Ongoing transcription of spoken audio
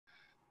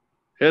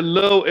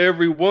Hello,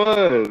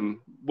 everyone.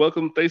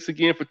 Welcome. Thanks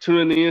again for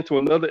tuning in to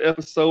another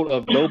episode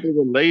of Noble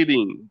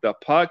Relating, the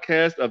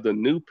podcast of the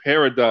new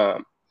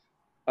paradigm.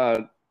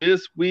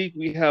 This week,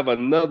 we have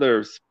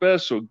another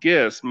special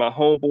guest, my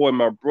homeboy,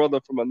 my brother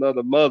from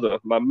another mother,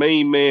 my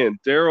main man,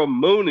 Daryl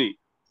Mooney.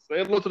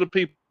 Say hello to the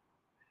people.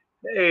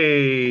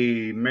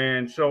 Hey,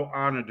 man, so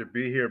honored to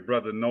be here,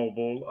 Brother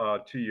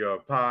Noble, to your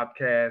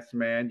podcast,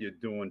 man. You're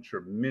doing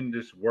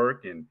tremendous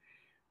work, and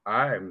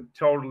I am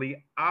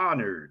totally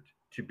honored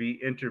to be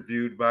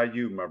interviewed by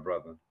you, my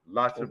brother.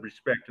 Lots of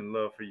respect and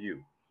love for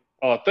you.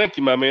 Oh, thank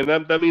you, my man.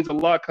 That means a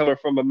lot coming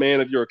from a man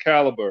of your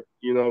caliber.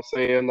 You know what I'm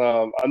saying?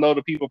 I know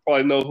the people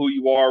probably know who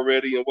you are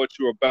already and what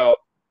you're about.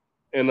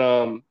 And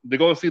they're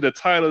going to see the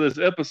title of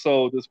this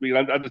episode this week.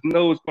 I just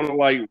know it's going to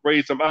like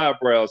raise some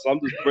eyebrows. So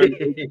I'm just ready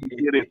to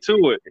get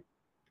into it.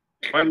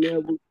 Right now,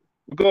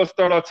 we're going to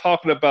start off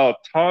talking about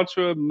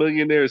Tantra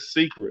Millionaire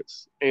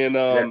secrets. And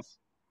Yes.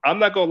 I'm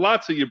not going to lie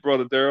to you,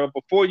 brother Daryl.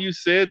 Before you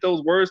said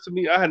those words to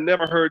me, I had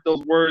never heard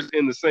those words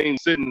in the same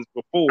sentence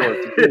before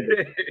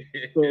together.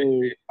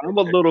 So I'm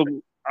a little.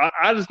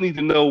 I just need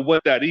to know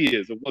what that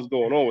is and what's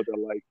going on with that.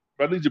 Like,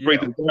 I need you to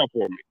break Yeah. this down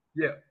for me.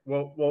 Yeah.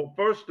 Well,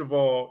 first of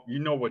all, you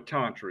know what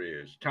Tantra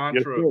is. Yes,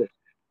 Tantra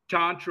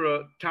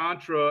sir.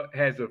 Tantra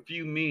has a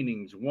few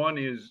meanings. One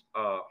is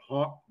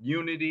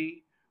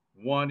unity.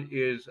 One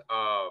is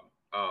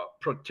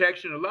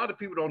protection. A lot of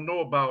people don't know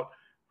about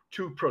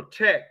to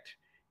protect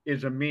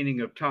is a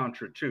meaning of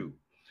Tantra too.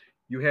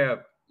 You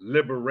have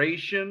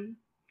liberation.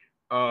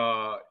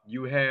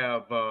 You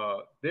have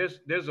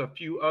there's a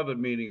few other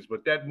meanings,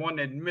 but that one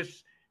that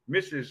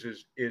misses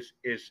is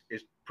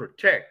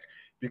protect,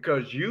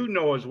 because you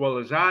know as well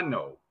as I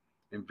know,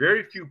 and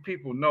very few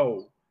people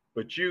know,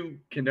 but you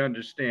can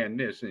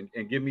understand this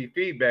and give me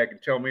feedback and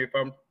tell me if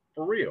I'm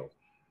for real.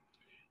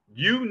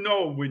 You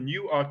know when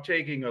you are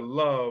taking a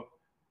love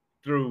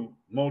through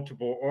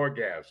multiple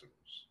orgasms,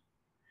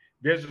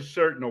 there's a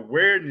certain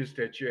awareness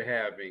that you're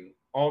having,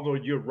 although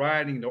you're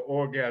riding the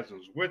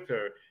orgasms with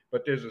her,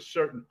 but there's a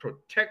certain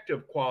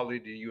protective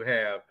quality you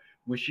have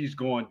when she's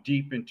going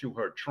deep into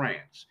her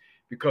trance.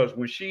 Because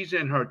when she's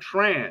in her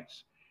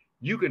trance,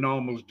 you can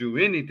almost do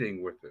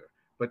anything with her,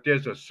 but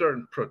there's a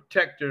certain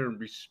protector and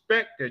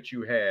respect that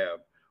you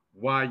have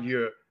while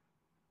you're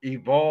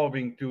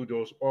evolving through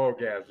those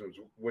orgasms.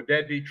 Would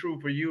that be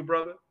true for you,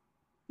 brother?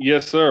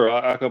 Yes, sir.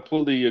 I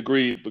completely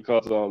agree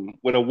because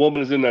when a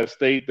woman is in that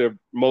state, they're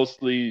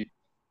mostly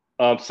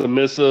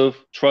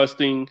submissive,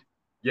 trusting,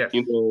 Yes.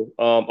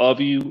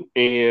 of you,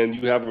 and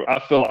you have. I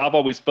feel I've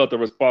always felt the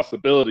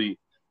responsibility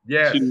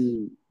Yes.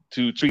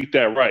 to treat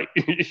that right.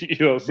 You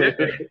know what I'm Yeah,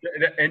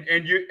 saying?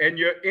 and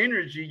your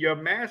energy, your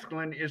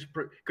masculine is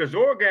because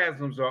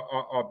orgasms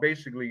are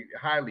basically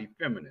highly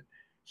feminine.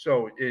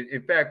 So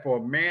in fact, for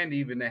a man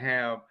even to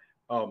have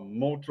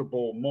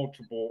multiple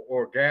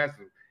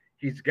orgasms,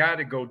 he's got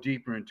to go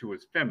deeper into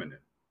his feminine.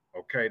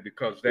 Okay,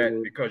 because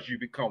you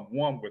become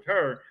one with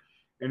her,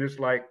 and it's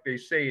like they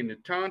say in the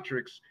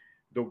tantrics,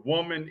 the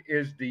woman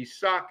is the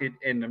socket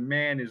and the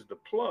man is the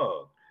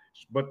plug,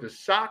 but the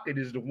socket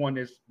is the one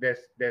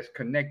that's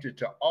connected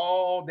to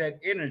all that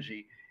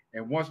energy,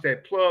 and once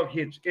that plug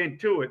hits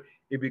into it,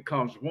 it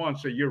becomes one.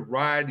 So you're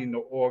riding the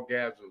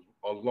orgasm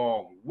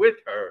along with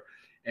her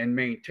and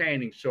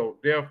maintaining. So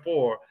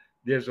therefore,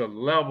 there's a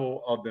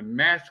level of the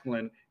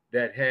masculine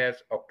that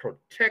has a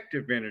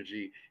protective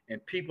energy,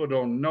 and people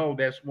don't know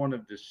that's one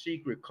of the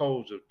secret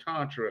codes of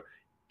tantra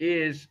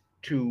is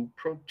to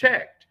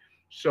protect.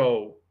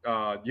 So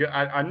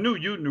yeah, I knew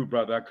you knew,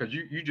 brother, because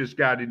you just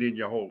got it in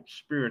your whole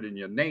spirit and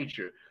your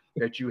nature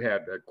that you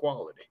have that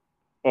quality.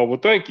 Oh well,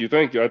 thank you,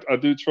 thank you. I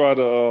do try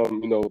to,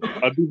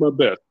 I do my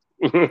best.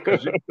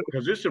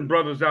 Because there's some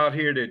brothers out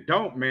here that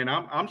don't, man.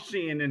 I'm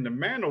seeing in the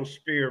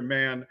manosphere,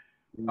 man,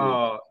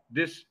 Yeah.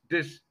 this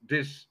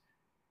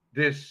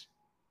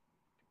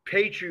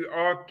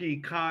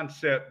patriarchy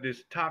concept,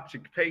 this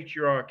toxic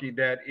patriarchy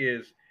that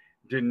is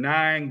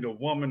denying the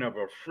woman of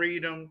her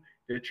freedom.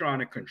 They're trying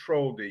to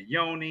control the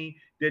yoni.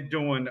 They're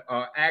doing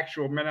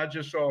actual, man. I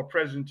just saw a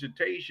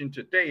presentation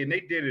today, and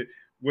they did it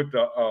with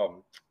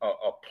a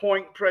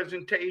point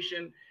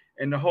presentation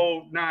and the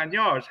whole 9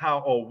 yards.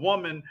 How a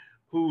woman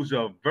who's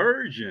a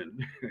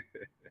virgin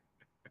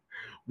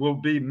will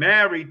be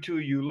married to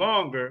you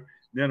longer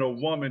than a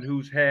woman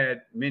who's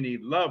had many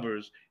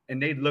lovers,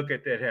 and they look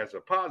at that as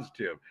a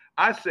positive.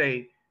 I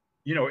say,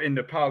 in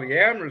the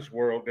polyamorous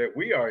world that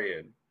we are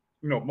in,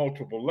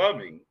 multiple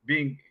loving,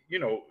 be,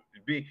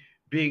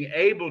 being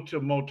able to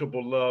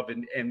multiple love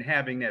and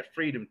having that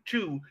freedom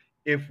too,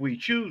 if we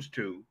choose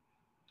to,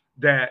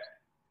 that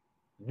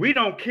we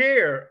don't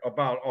care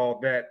about all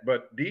that,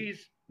 but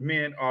these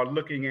men are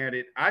looking at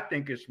it. I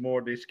think it's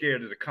more they're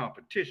scared of the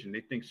competition.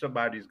 They think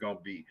somebody's going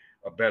to be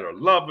a better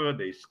lover.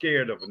 They're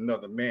scared of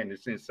another man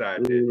that's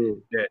inside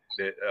Mm.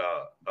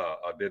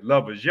 that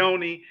lover's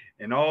yoni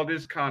and all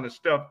this kind of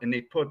stuff. And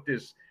they put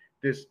this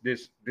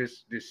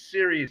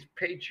serious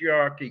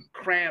patriarchy,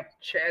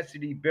 cramped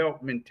chastity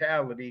belt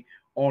mentality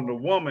on the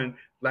woman,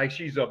 like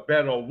she's a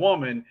better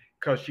woman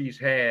because she's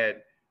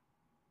had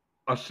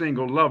a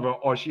single lover,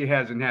 or she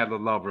hasn't had a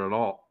lover at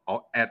all.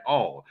 At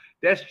all.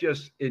 That's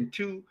just in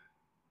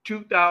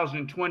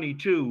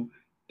 2022.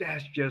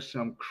 That's just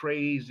some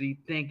crazy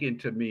thinking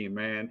to me,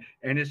 man.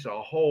 And it's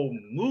a whole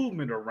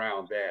movement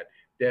around that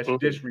that's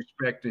Mm-hmm.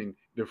 disrespecting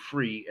the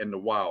free and the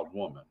wild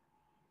woman.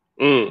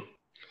 Mm.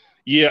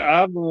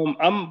 Yeah,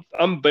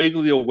 I'm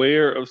vaguely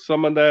aware of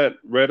some of that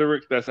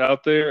rhetoric that's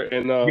out there,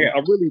 and Yeah. I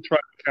really try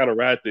to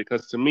counteract it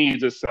because to me it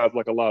just sounds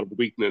like a lot of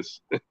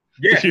weakness. You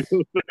Yes.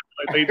 know,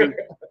 like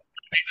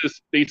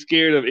they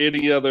scared of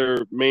any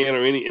other man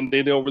or any, and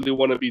they don't really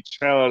want to be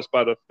challenged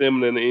by the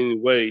feminine in any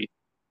way.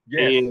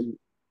 Yes. And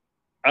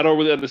I don't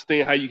really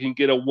understand how you can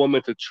get a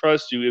woman to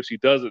trust you if she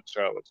doesn't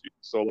challenge you.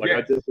 So like I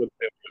Yes. definitely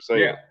understand what you're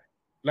Yeah. saying.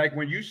 Like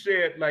when you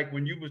said, like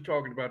when you was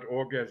talking about the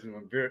orgasm,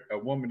 a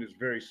woman is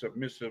very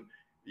submissive.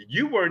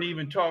 You weren't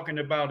even talking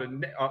about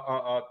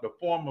the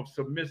form of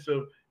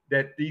submissive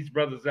that these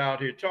brothers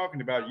out here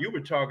talking about. You were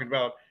talking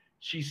about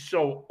she's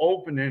so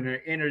open and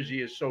her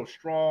energy is so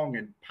strong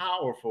and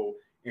powerful,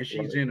 and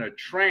she's Right, in a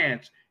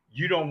trance.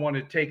 You don't want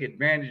to take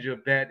advantage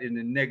of that in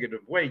a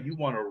negative way. You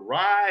want to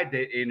ride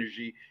that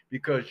energy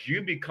because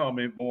you become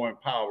more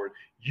empowered.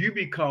 You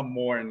become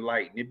more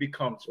enlightened. It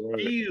becomes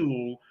right,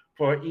 fuel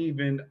for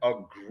even a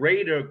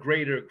greater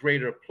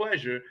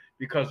pleasure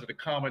because of the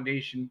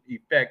combination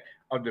effect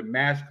of the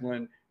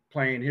masculine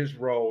playing his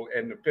role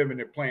and the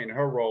feminine playing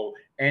her role.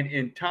 And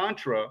in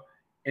Tantra,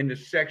 in the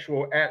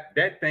sexual act,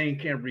 that thing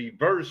can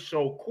reverse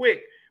so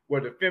quick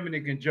where the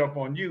feminine can jump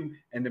on you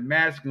and the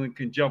masculine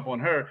can jump on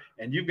her.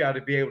 And you got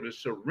to be able to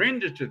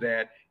surrender to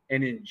that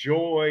and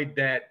enjoy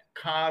that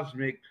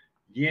cosmic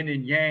yin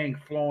and yang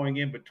flowing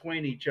in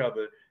between each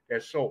other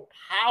that's so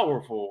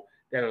powerful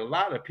that a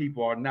lot of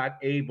people are not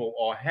able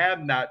or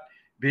have not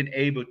been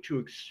able to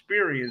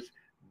experience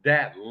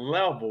that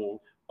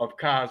level of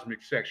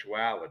cosmic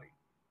sexuality.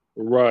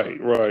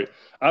 right.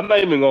 I'm not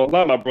even gonna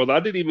lie, my brother. I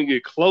didn't even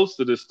get close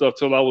to this stuff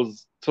till I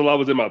was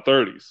in my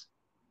 30s.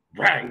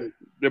 Right,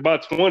 In my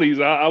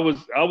 20s, I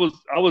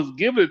was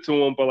giving it to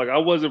them, but like I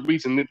wasn't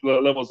reaching the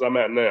levels I'm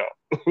at now.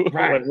 Like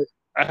right,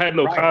 I had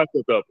no right.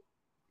 concept of it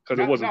because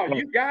it No, wasn't no, fun.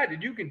 you got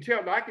it. You can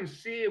tell. I can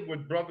see it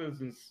with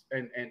brothers and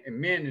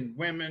men and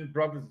women,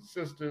 brothers and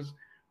sisters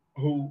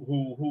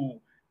who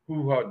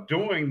are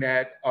doing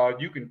that.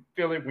 You can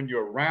feel it when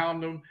you're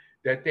around them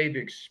that they've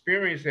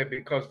experienced that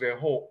because their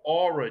whole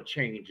aura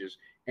changes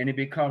and it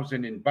becomes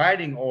an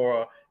inviting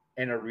aura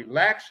and a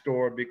relaxed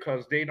aura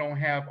because they don't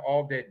have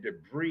all that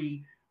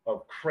debris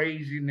of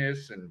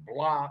craziness and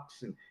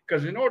blocks. And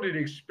because in order to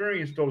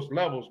experience those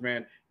levels,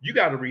 man, you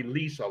got to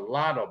release a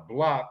lot of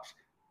blocks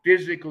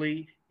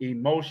physically,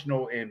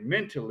 emotional, and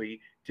mentally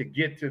to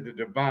get to the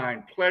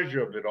divine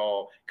pleasure of it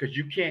all. Because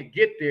you can't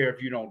get there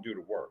if you don't do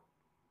the work.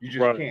 You just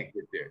Right, can't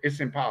get there. It's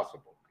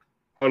impossible.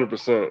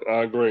 100%.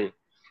 I agree.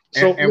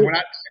 And, So, and when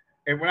I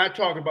and when I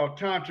talk about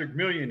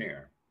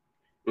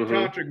mm-hmm.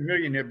 tantric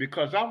millionaire,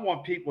 because I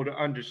want people to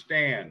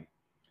understand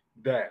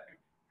that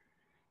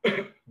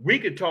we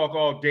could talk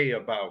all day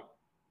about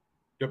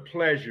the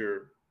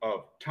pleasure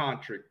of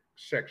tantric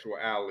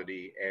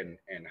sexuality and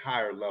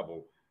higher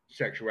level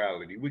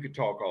sexuality. We could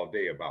talk all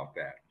day about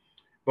that.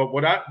 But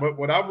what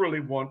I really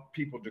want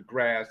people to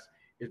grasp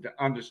is the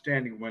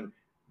understanding when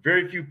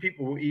very few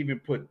people will even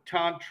put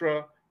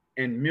tantra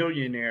and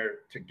millionaire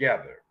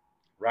together,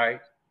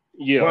 right?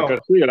 Yeah, like I Well,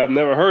 said, I've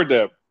never heard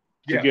that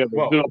yeah,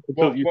 together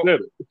until you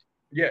said it.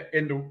 yeah.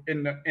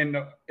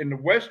 In the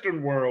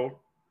Western world,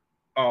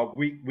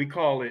 we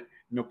call it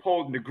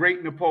Napoleon. The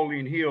Great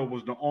Napoleon Hill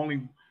was the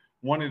only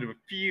one of the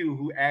few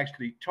who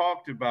actually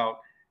talked about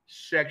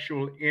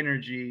sexual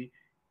energy,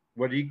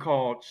 what he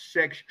called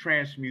sex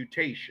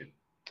transmutation.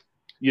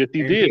 Yes,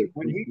 he And did.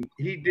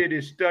 he did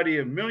his study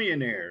of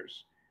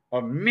millionaires,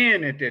 of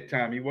men at that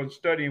time. He wasn't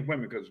studying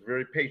women because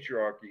very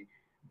patriarchy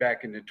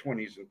back in the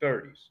 20s and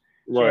 30s.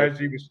 So Right. as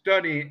he was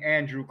studying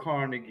Andrew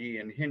Carnegie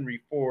and Henry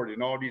Ford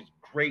and all these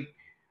great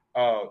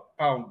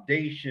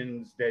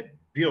foundations that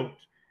built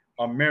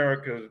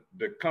America,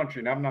 the country,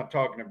 and I'm not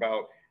talking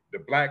about the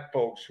black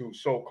folks who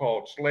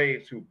so-called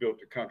slaves who built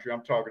the country.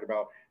 I'm talking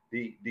about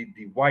the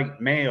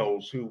white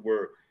males who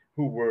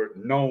were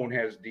known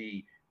as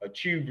the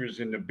achievers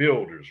and the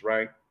builders,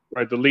 right?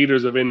 Right. The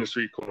leaders of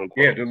industry, quote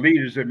Yeah, unquote. the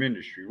leaders of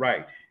industry,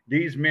 right?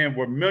 These men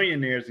were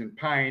millionaires and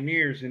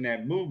pioneers in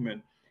that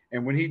movement.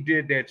 And when he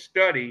did that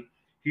study,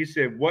 he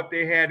said what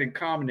they had in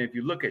common. If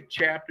you look at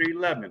chapter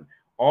 11,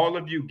 all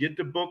of you get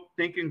the book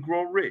Think and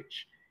Grow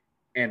Rich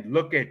and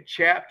look at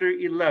chapter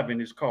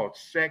 11. It's called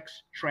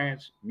Sex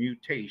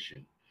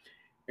Transmutation.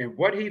 And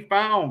what he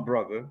found,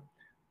 brother,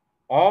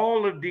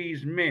 all of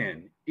these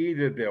men,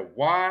 either their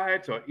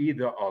wives or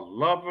either a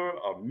lover,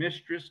 a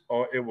mistress,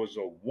 or it was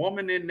a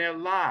woman in their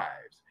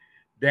lives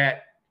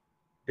that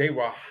they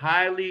were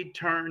highly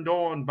turned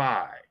on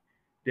by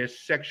their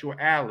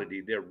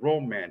sexuality, their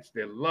romance,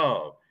 their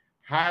love,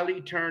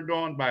 highly turned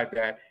on by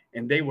that.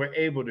 And they were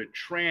able to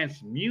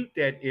transmute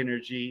that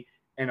energy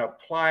and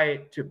apply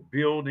it to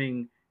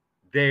building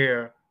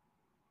their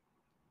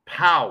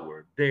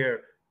power,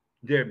 their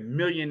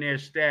millionaire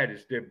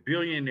status, their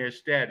billionaire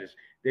status.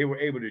 they were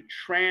able to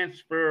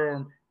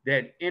transfer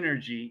that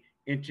energy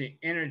into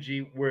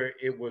energy where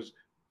it was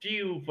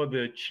fuel for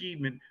the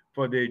achievement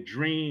for their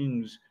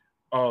dreams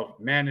of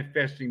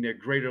manifesting their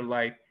greater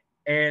life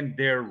and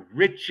their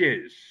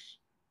riches.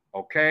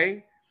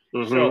 Okay,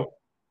 Mm-hmm. so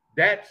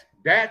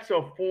that's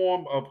a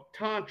form of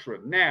tantra.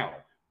 Now,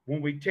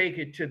 when we take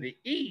it to the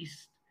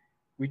east,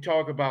 we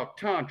talk about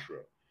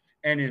tantra,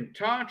 and in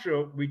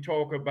tantra we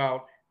talk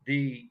about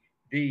the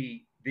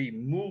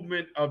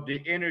movement of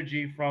the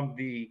energy from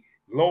the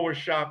lower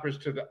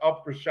chakras to the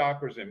upper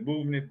chakras and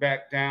moving it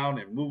back down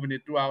and moving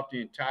it throughout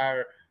the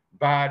entire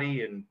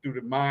body and through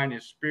the mind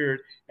and spirit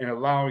and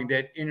allowing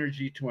that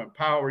energy to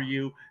empower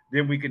you.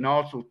 Then we can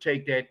also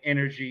take that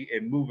energy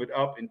and move it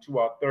up into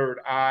our third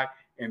eye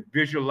and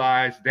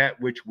visualize that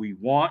which we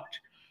want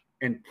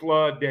and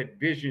flood that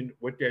vision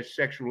with that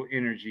sexual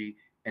energy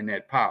and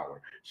that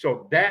power.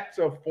 So that's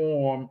a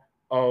form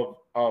of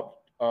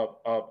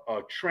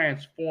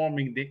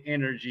transforming the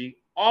energy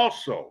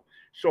also.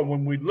 So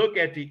when we look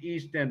at the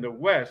East and the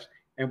West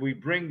and we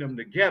bring them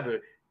together,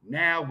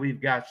 now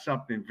we've got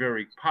something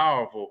very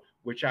powerful,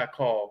 which I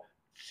call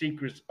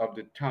Secrets of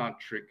the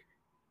Tantric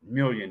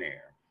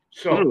Millionaire.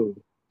 So, Mm.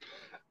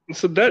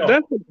 So so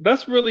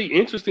that's really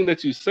interesting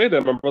that you say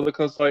that, my brother,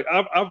 because like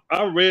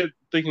I read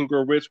Think and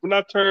Grow Rich when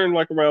I turned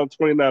like around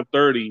 29,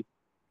 30,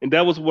 and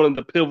that was one of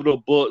the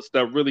pivotal books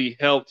that really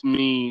helped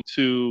me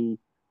to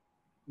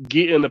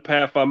get in the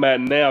path I'm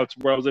at now, to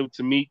where I was able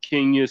to meet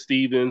Kenya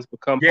Stevens,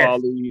 become yes.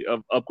 poly,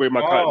 upgrade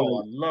my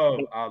Oh,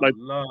 I like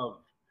love,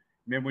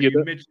 man, when yeah, you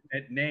mention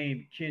that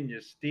name,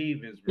 Kenya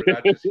Stevens, but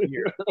I just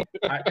hear,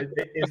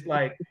 it's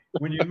like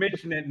when you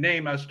mention that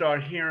name, I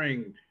start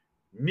hearing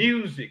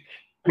music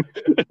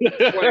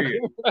playing.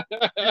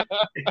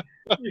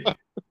 You,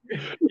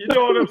 you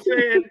know what I'm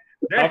saying?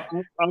 I, That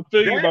I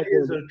feel you, that my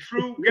is brother. a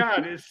true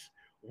goddess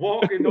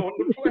walking on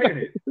the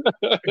planet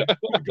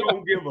who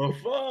don't give a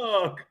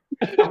fuck.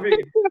 I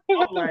mean,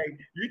 I'm like,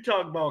 you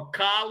talk about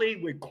Kali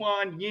with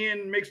Kuan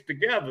Yin mixed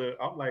together.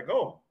 I'm like,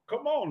 oh,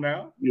 come on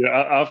now.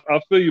 Yeah, I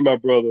feel you, my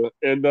brother,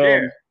 and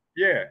Yeah,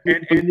 yeah.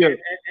 And but and yeah,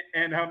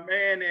 and, and her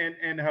man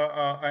and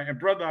her and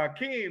brother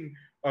Hakeem,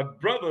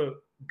 brother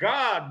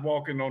God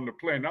walking on the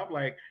planet. I'm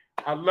like,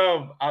 I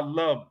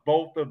love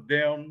both of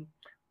them.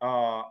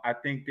 I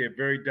think they're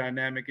very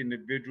dynamic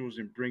individuals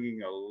in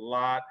bringing a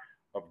lot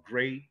of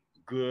great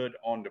good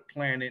on the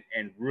planet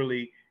and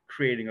really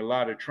creating a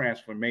lot of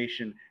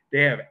transformation.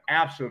 They have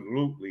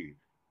absolutely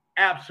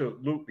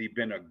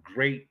been a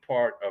great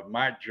part of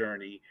my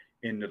journey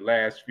in the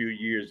last few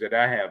years that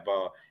I have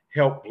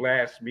helped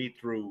blast me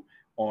through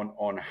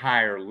on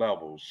higher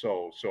levels.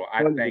 So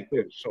I thank 100%.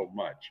 them so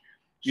much.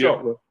 Yeah.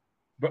 So,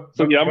 but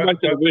So yeah, but I'm but right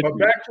there but with but you.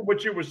 back to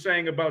what you were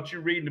saying about you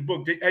reading the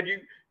book. Do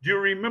you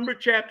remember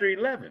chapter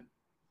 11?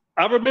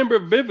 I remember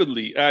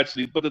vividly,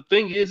 actually. But the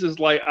thing is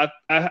like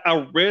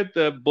I read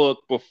that book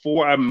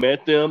before I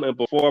met them and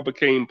before I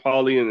became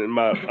poly and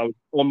I was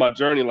on my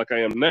journey like I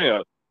am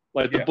now.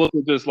 Like the Yeah, book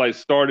just like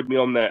started me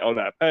on that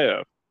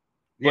path.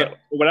 yeah. But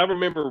when I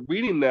remember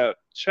reading that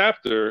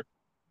chapter,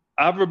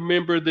 I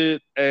remembered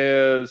it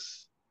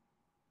as,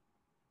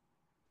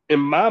 in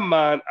my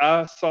mind,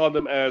 I saw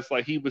them as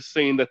like he was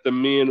saying that the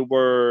men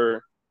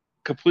were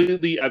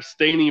completely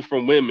abstaining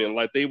from women,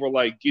 like they were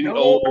like getting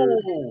older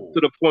No, to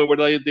the point where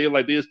they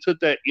just took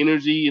that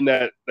energy and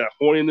that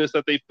horniness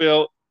that they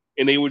felt,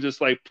 and they would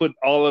just like put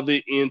all of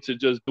it into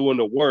just doing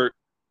the work,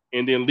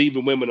 and then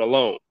leaving women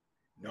alone.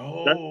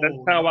 That's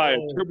no, how I no,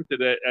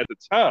 interpreted it at the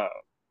time.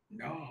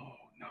 no,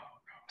 no.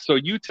 So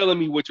you telling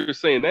me what you're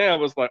saying now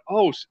was like,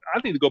 oh, I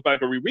need to go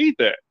back and reread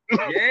that.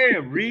 Yeah,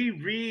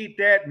 reread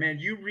that, man.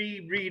 You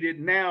reread it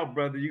now,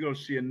 brother. You're gonna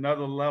see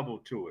another level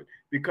to it.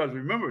 Because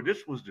remember,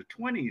 this was the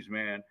 20s,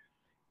 man.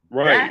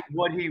 Right? That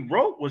what he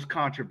wrote was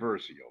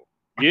controversial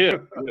Yeah,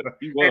 yeah,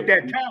 he at was.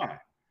 that time,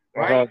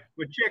 Uh right? huh.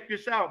 But check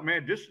this out,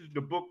 man. This is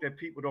the book that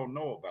people don't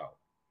know about.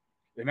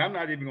 And I'm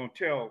not even gonna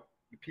tell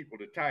the people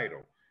the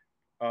title,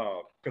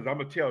 because I'm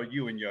gonna tell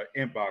you in your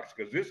inbox,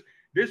 because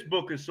this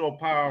book is so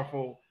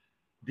powerful,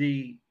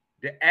 the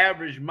the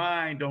average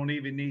mind don't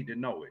even need to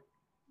know it.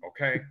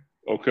 Okay.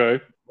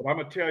 Okay. But I'm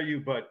gonna tell you,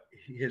 but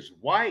his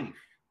wife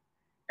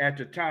at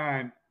the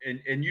time,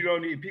 and you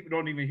don't even people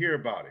don't even hear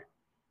about it.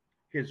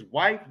 His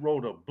wife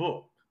wrote a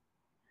book.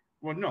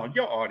 Well, no,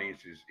 your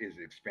audience is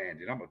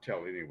expanded. I'm gonna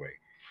tell it anyway.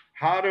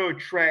 How to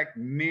attract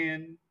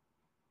men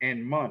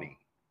and money.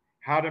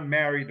 How to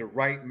marry the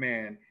right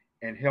man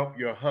and help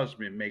your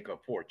husband make a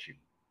fortune.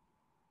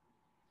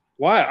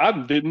 Why? I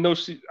didn't know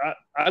she.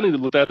 I need to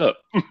look that up.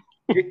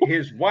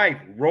 His wife,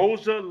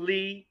 Rosa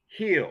Lee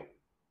Hill,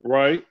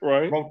 Right.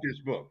 Right. wrote this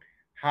book,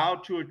 How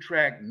to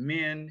Attract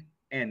Men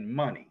and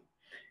Money.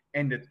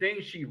 And the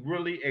thing she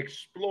really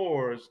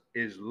explores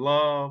is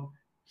love,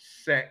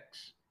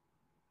 sex,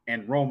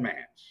 and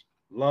romance.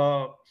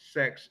 Love,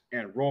 sex,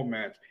 and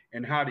romance,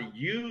 and how to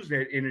use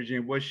that energy.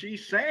 And what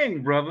she's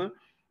saying, brother,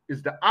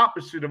 is the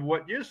opposite of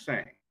what you're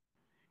saying.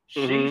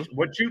 Mm-hmm. She's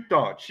what you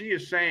thought. She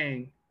is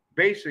saying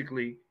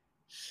basically,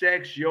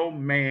 sex your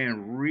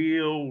man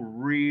real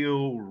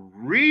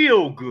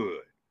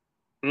good.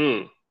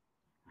 Mm.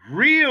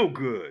 real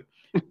good,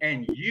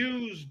 and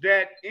use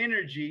that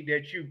energy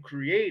that you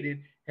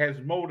created as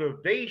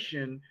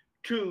motivation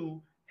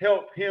to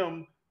help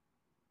him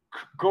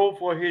go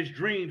for his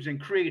dreams and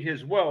create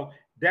his wealth.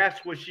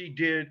 That's what she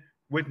did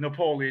with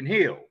Napoleon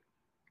Hill.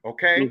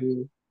 Okay.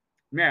 Mm-hmm.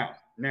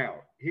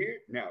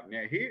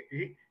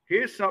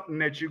 Here's something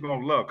that you're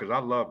gonna love because I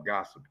love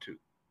gossip too.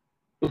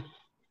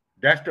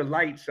 That's the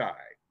light side,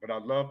 but I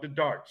love the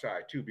dark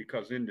side too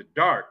because in the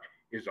dark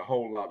is a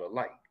whole lot of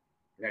light.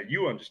 Now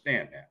you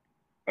understand that.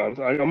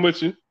 I'm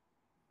with you.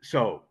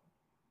 So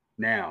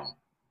now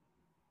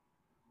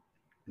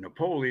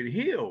Napoleon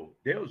Hill,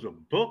 there was a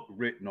book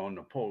written on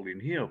Napoleon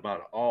Hill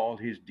about all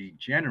his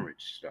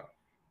degenerate stuff.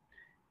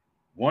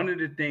 One of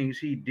the things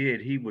he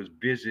did, he was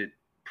visit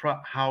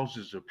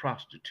houses of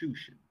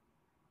prostitution.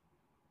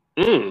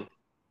 Mm.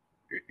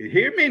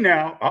 Hear me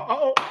now.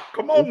 Uh-oh.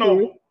 Come on, Okay.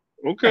 Noble.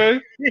 Okay.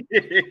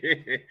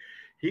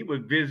 He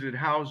would visit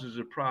houses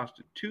of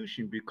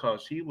prostitution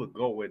because he would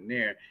go in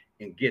there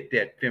and get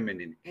that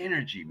feminine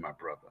energy, my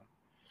brother.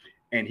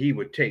 And he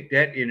would take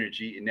that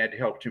energy and that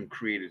helped him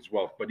create his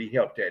wealth. But he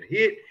kept that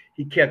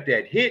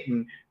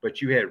hidden,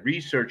 but you had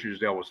researchers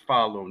that was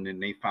following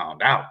and they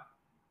found out.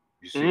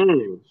 You see.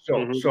 Mm. So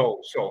Mm-hmm.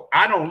 so so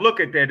I don't look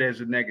at that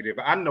as a negative.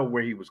 I know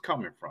where he was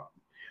coming from.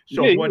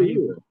 So Yeah, yeah.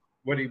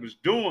 what he was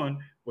doing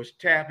was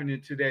tapping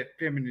into that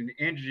feminine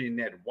energy and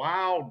that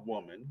wild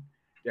woman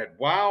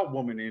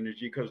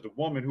energy, because the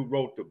woman who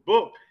wrote the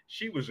book,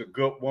 she was a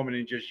good woman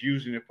and just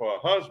using it for her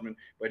husband,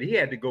 but he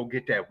had to go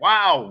get that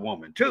wild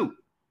woman too.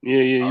 Yeah,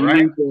 yeah, All you right.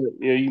 need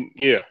that.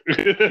 Yeah,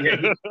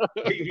 Yeah.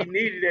 he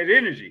needed that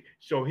energy.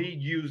 So he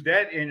used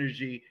that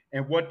energy.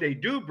 And what they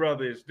do,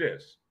 brother, is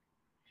this.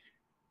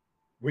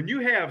 When you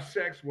have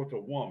sex with a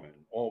woman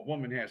or a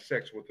woman has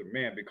sex with a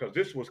man, because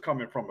this was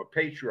coming from a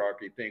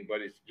patriarchy thing, but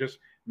it's just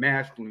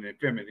masculine and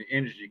feminine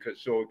energy,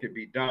 because so it can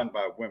be done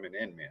by women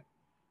and men.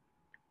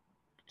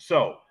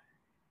 So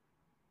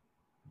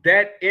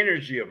that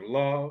energy of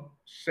love,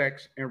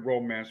 sex, and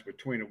romance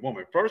between a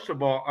woman, first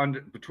of all,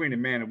 between a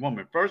man and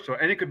woman, first of all,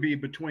 and it could be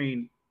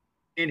between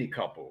any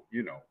couple,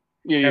 Yeah,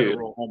 yeah.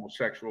 hetero,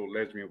 homosexual,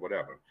 lesbian,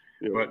 whatever.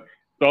 Yeah. But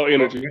It's all but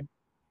energy.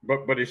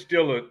 but it's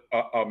still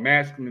a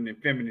masculine and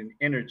feminine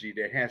energy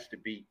that has to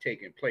be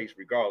taking place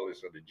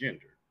regardless of the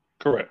gender.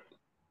 Correct.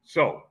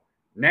 So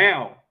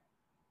now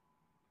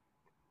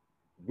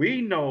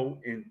we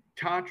know in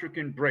tantric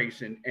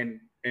embrace,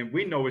 and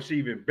we know it's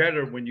even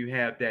better when you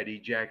have that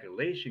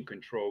ejaculation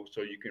control,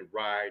 so you can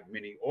ride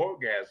many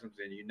orgasms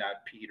and you're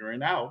not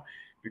petering out,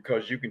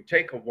 because you can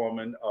take a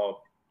woman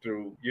up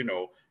through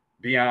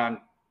beyond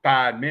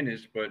 5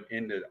 minutes, but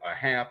into a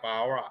half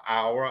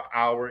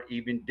hour,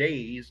 even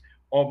days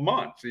or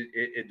months.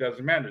 It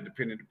doesn't matter,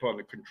 depending upon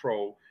the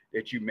control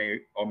that you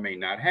may or may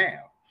not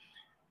have.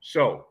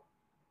 So,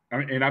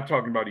 and I'm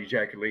talking about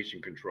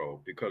ejaculation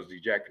control, because the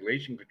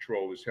ejaculation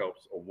control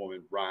helps a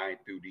woman ride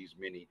through these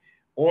many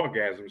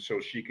orgasms, so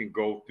she can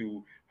go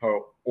through her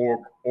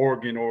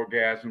organ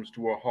orgasms,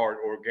 to her heart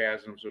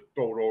orgasms, her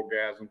throat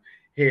orgasms,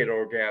 head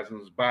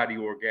orgasms, body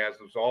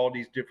orgasms, all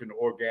these different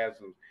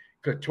orgasms,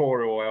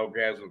 clitoral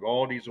orgasms,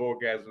 all these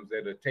orgasms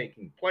that are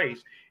taking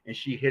place. And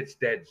she hits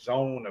that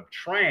zone of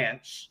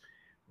trance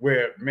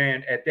where,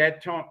 man, at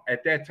that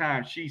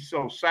time, she's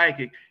so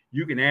psychic,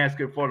 you can ask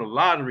her for the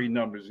lottery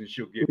numbers and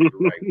she'll give you the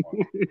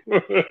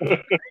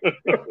right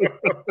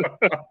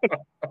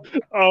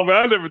Oh man,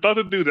 I never thought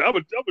to do that. I'm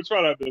gonna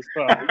try that this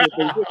time.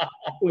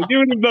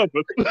 Give me the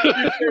numbers.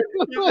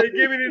 You say,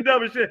 give me the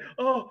numbers. Say,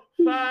 oh,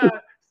 5,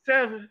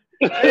 7,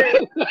 8,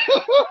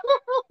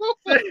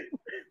 6.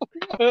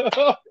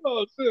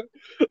 Oh shit.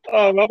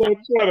 I'm gonna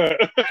try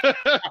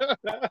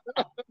that.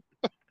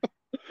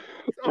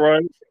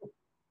 Right.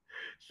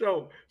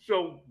 So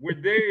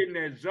when they're in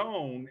that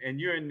zone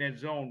and you're in that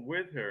zone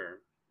with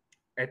her,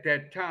 at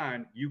that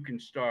time you can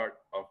start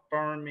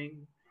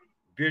affirming,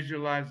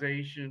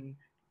 visualization,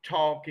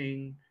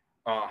 talking,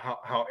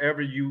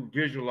 however you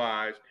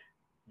visualize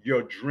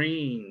your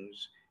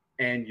dreams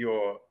and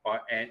your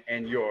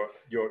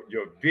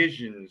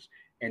visions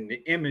and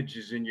the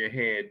images in your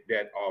head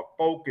that are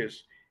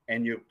focused.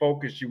 And you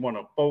want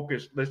to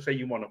focus, let's say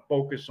you want to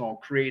focus on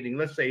creating,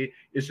 let's say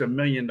it's $1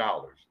 million.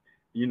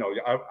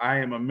 I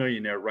am a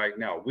millionaire right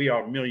now. We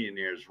are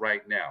millionaires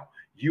right now.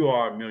 You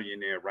are a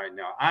millionaire right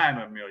now. I'm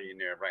a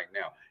millionaire right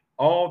now.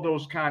 All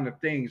those kind of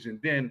things.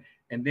 And then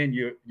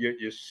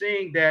you're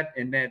seeing that,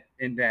 and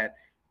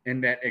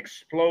that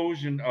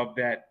explosion of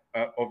that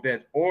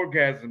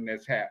orgasm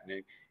that's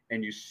happening,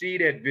 and you see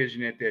that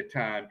vision at that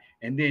time.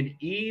 And then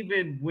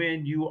even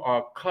when you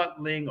are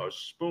cuddling or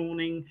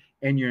spooning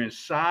and you're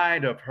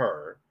inside of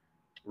her,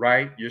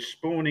 right? You're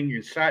spooning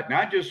inside,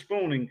 not just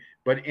spooning,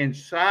 but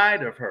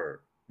inside of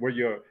her, where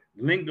your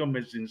lingam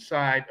is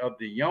inside of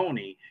the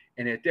yoni.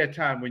 And at that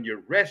time, when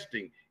you're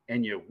resting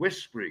and you're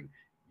whispering,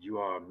 you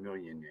are a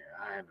millionaire.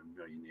 I am a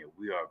millionaire.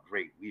 We are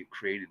great. We've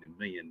created $1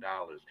 million.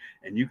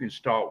 And you can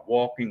start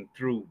walking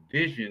through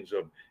visions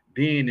of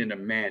being in a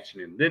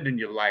mansion and living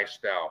your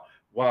lifestyle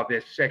while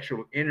that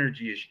sexual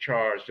energy is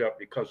charged up,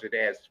 because it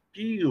adds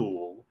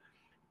fuel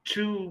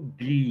to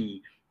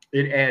the,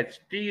 it adds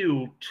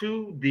fuel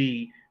to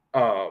the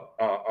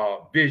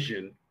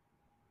vision,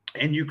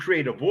 and you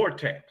create a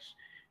vortex.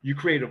 You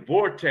create a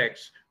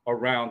vortex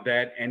around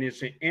that, and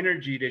it's an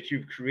energy that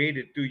you've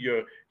created through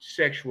your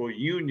sexual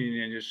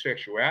union and your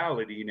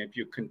sexuality. And if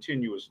you're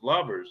continuous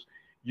lovers,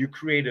 you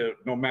create a,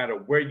 no matter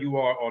where you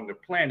are on the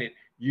planet,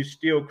 you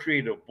still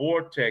create a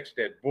vortex.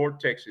 That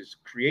vortex is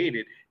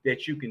created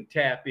that you can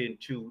tap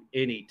into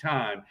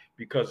anytime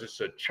because it's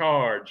a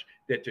charge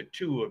that the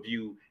two of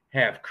you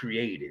have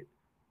created.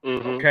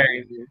 Mm-hmm.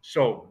 Okay, Mm-hmm.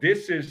 so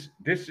this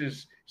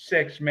is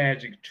sex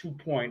magic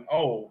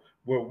 2.0,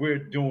 where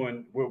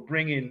we're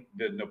bringing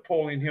the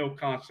Napoleon Hill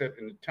concept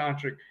and the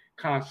tantric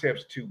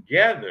concepts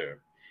together,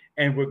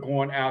 and we're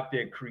going out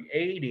there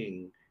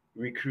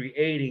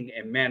recreating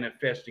and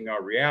manifesting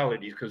our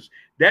realities, because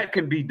that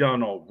can be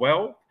done on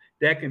wealth,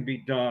 that can be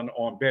done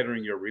on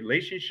bettering your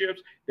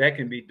relationships, that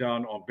can be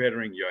done on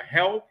bettering your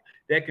health,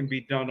 that can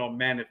be done on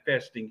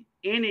manifesting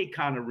any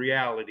kind of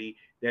reality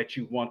that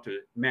you want to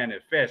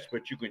manifest.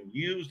 But you can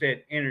use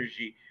that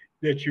energy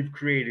that you've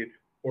created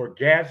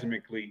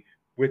orgasmically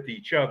with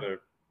each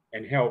other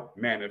and help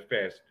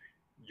manifest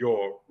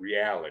your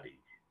reality.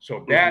 So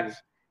Mm-hmm.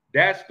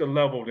 that's the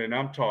level that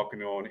I'm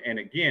talking on. And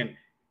again,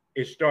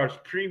 it starts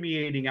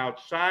permeating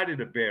outside of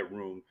the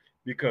bedroom,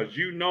 because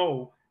you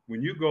know,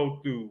 when you go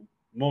through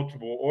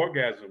multiple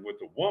orgasms with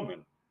a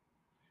woman,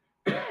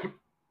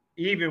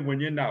 even when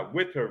you're not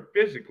with her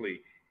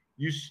physically,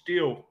 you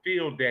still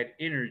feel that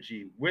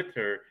energy with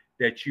her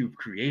that you've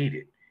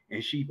created,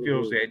 and she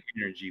feels Mm-hmm. that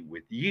energy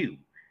with you.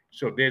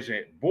 So there's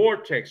a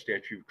vortex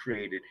that you've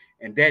created,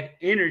 and that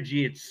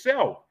energy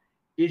itself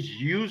is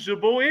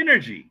usable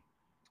energy.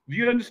 Do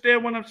you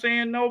understand what I'm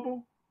saying,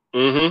 Noble?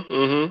 Mm-hmm.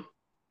 Mm-hmm.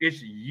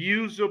 It's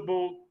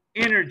usable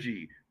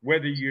energy,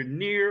 whether you're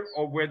near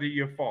or whether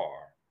you're far.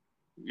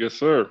 Yes,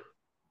 sir.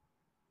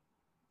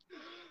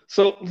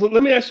 So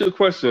let me ask you a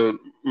question,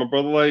 my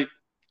brother. Like,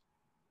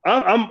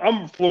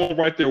 I'm flowing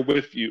right there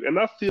with you, and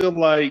I feel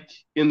like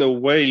in a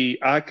way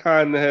I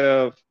kind of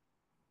have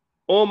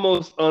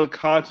almost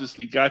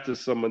unconsciously got to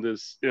some of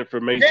this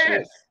information,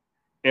 Yes,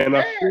 and I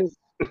yes. feel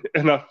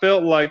and I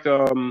felt like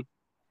I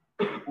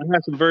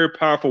had some very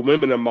powerful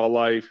women in my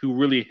life who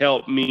really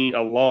helped me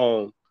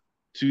along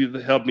to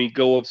help me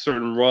go up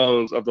certain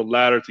rungs of the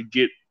ladder to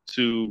get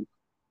to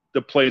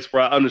the place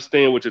where I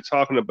understand what you're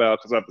talking about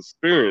because I've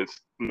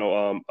experienced,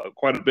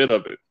 quite a bit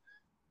of it.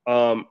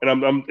 And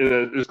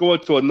it's going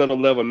to another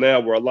level now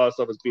where a lot of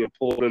stuff is being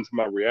pulled into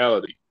my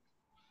reality.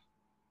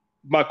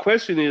 My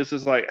question is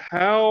like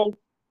how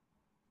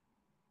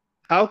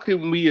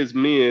can we as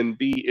men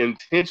be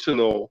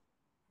intentional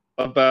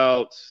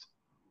about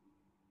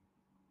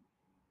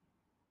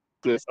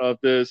of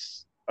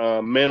this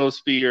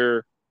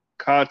manosphere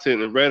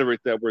content and rhetoric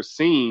that we're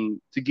seeing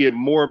to get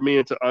more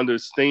men to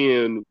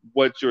understand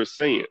what you're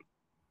saying?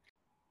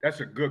 That's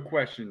a good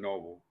question,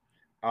 Noble.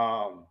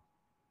 Um,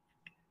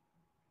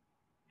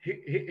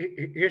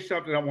 Here's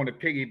something I want to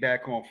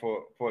piggyback on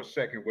for a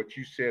second. What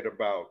you said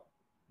about,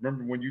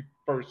 remember when you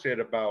first said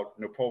about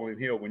Napoleon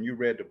Hill, when you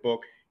read the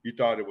book, you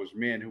thought it was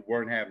men who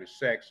weren't having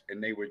sex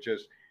and they were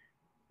just,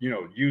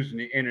 using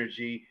the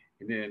energy,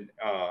 and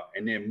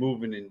then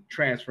moving and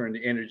transferring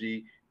the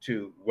energy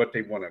to what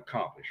they want to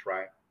accomplish,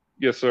 right?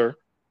 Yes, sir.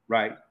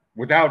 Right.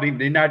 Without even,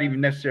 they're not even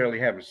necessarily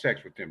having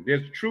sex with them.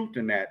 There's truth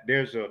in that.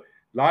 There's a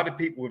lot of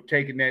people who've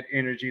taken that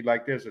energy.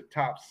 Like there's a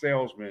top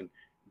salesman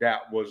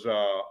that was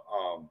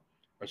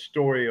a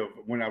story of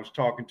when I was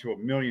talking to a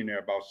millionaire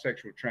about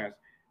sexual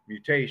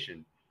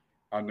transmutation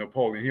on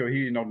Napoleon Hill. He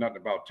didn't know nothing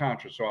about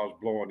Tantra, so I was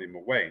blowing him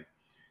away.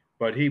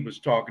 But he was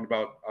talking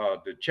about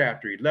the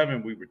chapter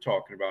 11 we were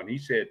talking about. And he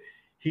said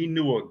he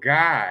knew a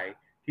guy,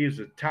 he was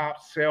a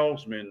top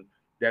salesman,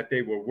 that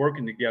they were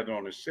working together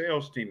on a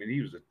sales team, and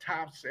he was a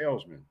top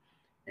salesman.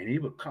 And he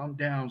would come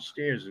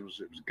downstairs. It was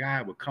a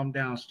guy would come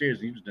downstairs.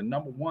 And he was the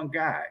number one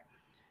guy,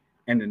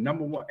 and the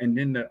number one. And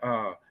then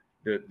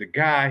the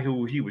guy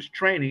who he was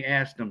training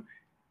asked him,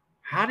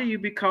 "How do you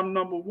become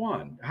number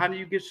one? How do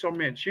you get so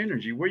much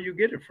energy? Where you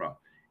get it from?"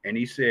 And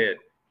he said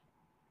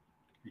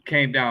he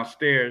came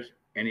downstairs,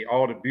 and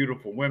all the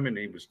beautiful women,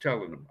 he was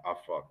telling them, "I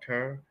fucked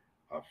her,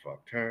 I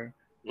fucked her,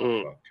 I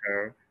Mm, fucked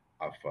her,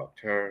 I fucked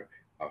her,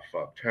 I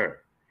fucked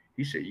her."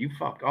 He said, "You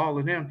fucked all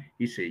of them?"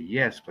 He said,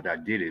 "Yes, but I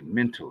did it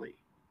mentally.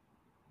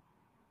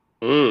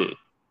 mm,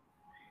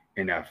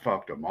 And I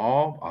fucked them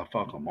all. I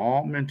fuck them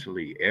all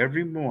mentally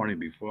every morning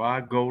before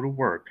I go to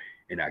work.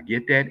 And I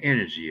get that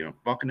energy, and I'm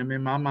fucking them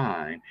in my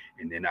mind.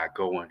 And then I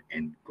go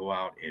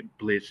out and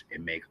blitz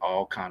and make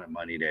all kind of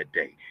money that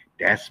day.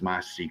 That's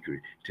my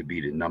secret to be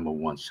the number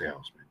one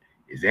salesman."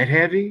 Is that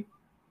heavy?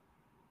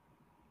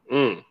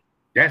 mm,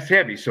 That's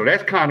heavy. So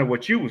that's kind of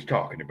what you was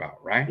talking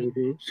about, right?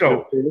 mm-hmm. Yes,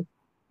 So sir.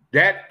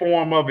 that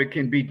form of it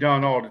can be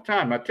done all the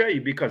time. I tell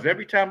you, because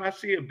every time I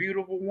see a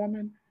beautiful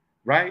woman,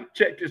 right?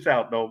 Check this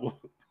out, Noble.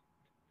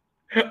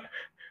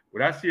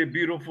 When I see a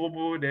beautiful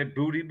woman, that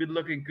booty be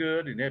looking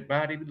good and that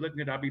body be looking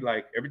good, I'll be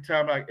like, every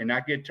time I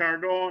get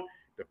turned on,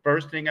 the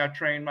first thing I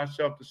train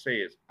myself to say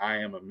is, "I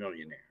am a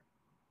millionaire."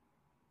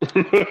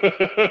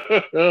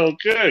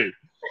 Okay.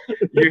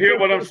 You hear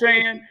what I'm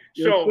saying?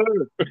 Yes, So,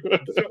 sir.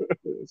 so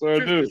Yes, I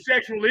since the do.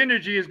 sexual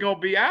energy is going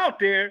to be out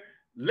there,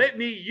 let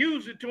me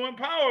use it to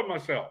empower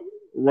myself,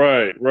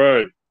 Right,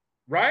 right,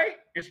 right?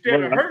 Instead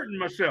of right. hurting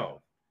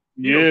myself,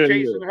 Yeah, yeah.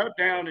 chasing her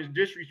down and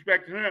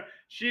disrespecting her.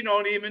 She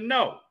don't even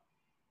know.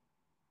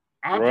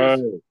 I'm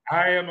just, Right.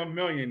 I am a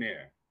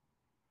millionaire.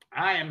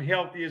 I am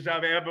healthy as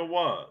I've ever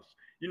was.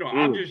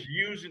 I'm Mm. just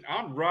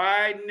I'm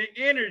riding the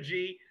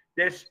energy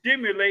that's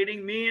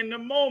stimulating me in the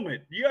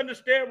moment. Do you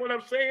understand what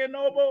I'm saying,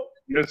 Noble?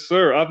 Yes,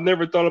 sir. I've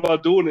never thought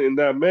about doing it in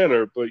that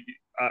manner, but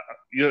I,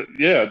 yeah,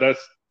 yeah, that's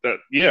that.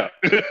 Yeah.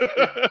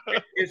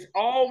 It's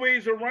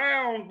always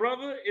around,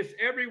 brother. It's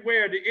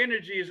everywhere. The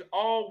energy is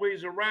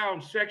always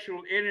around.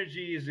 Sexual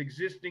energy is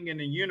existing in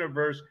the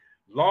universe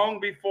long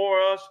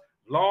before us,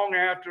 long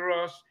after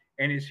us,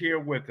 and it's here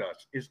with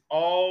us. It's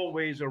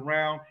always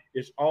around.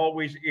 It's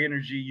always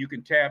energy you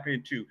can tap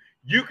into.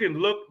 You can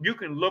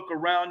look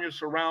around your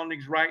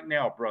surroundings right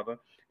now, brother,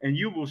 and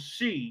you will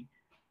see,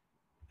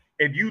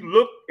 if you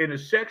look in a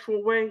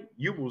sexual way,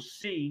 you will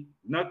see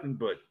nothing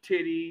but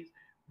titties,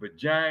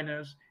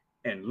 vaginas,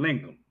 and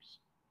lingams.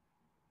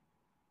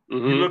 You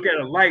Hmm. look at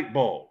a light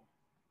bulb,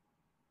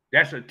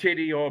 that's a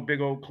titty or a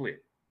big old clit.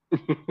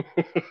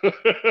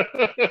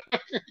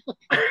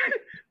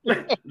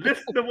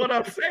 Listen to what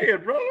I'm saying,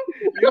 bro.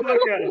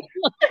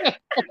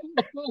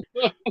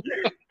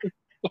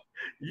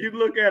 You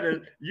look at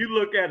a you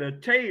look at a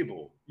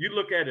table. You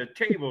look at a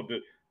table.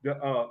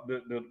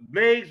 The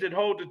legs that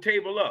hold the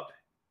table up.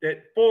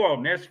 That four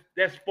of them.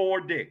 That's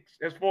four dicks.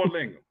 That's four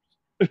lingams.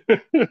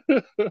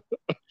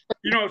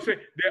 You know what I'm saying?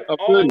 They're I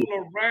feel all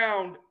you.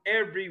 around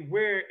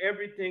everywhere.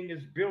 Everything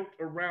is built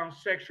around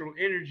sexual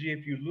energy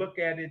if you look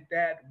at it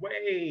that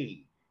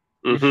way.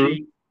 You Hmm.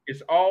 see,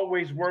 it's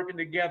always working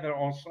together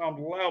on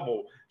some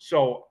level.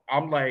 So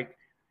I'm like,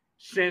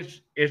 since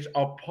it's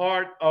a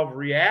part of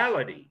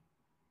reality,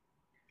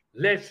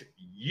 let's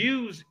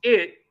use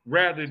it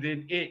rather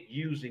than it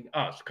using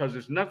us, because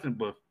it's nothing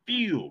but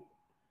fuel.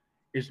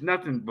 It's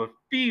nothing but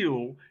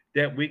fuel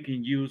that we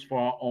can use for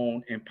our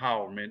own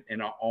empowerment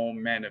and our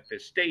own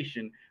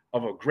manifestation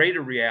of a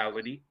greater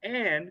reality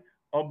and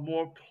a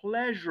more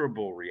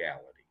pleasurable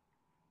reality.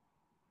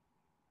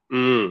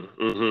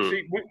 Mm-hmm.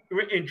 See,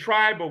 in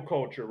tribal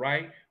culture,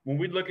 right? When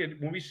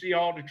we see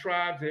all the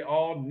tribes, they're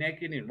all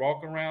naked and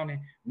walking around.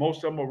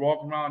 Most of them are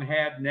walking around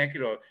half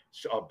naked, or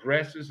a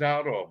breast is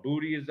out, or a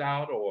booty is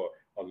out, or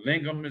a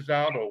lingam is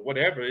out, or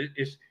whatever.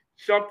 It's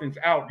something's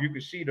out. You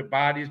can see the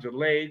bodies, the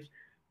legs.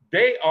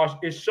 They are.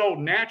 It's so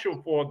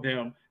natural for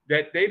them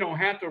that they don't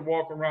have to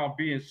walk around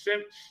being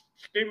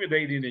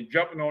stimulated and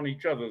jumping on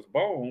each other's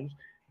bones,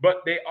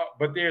 but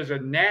there's a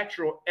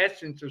natural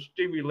essence of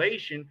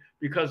stimulation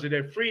because of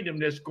their freedom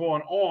that's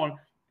going on.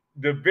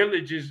 The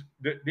villages,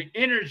 the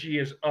energy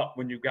is up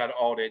when you got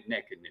all that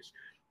nakedness.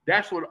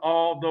 That's what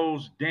all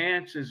those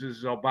dances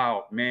is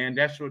about, man.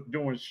 That's what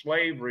during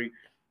slavery,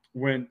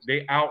 when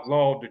they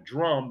outlawed the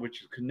drum,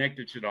 which is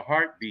connected to the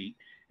heartbeat,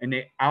 and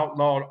they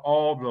outlawed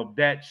all of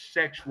that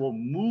sexual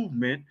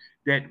movement,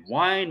 that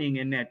whining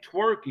and that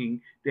twerking.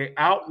 They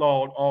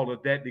outlawed all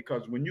of that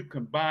because when you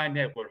combine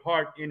that with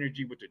heart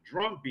energy with the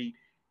drum beat,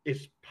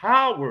 it's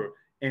power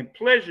and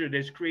pleasure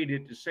that's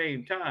created at the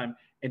same time,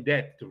 and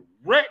that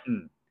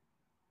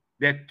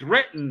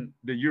threatened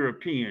the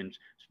Europeans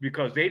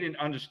because they didn't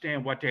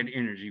understand what that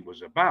energy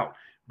was about.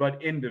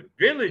 But in the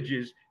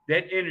villages,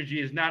 that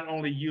energy is not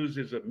only used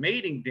as a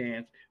mating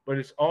dance, but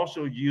it's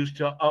also used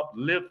to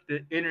uplift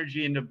the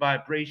energy and the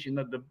vibration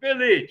of the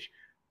village.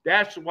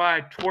 That's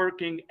why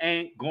twerking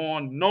ain't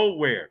going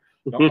nowhere.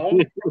 The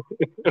only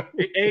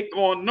It ain't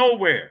going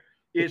nowhere.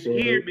 It's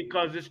here Right.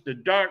 because it's the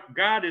dark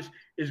goddess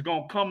is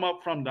going to come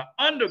up from the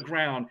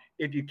underground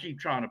if you keep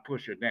trying to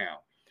push her down.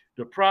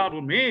 The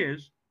problem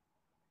is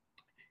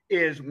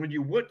when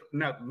you would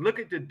now look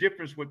at the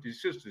difference with the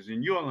sisters,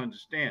 and you'll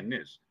understand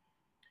this.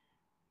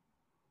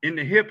 In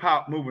the hip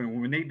hop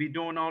movement, when they be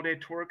doing all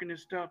that twerking and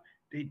stuff,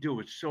 they do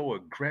it so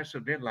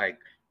aggressive. They're like,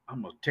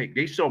 I'm gonna take.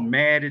 They so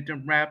mad at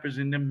them rappers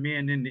and them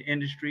men in the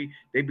industry.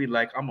 They be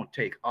like, I'm gonna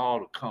take all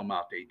the cum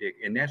out they dick,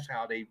 and that's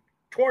how they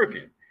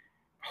twerking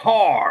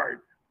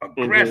hard,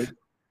 Hmm. aggressive.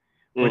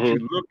 But Hmm.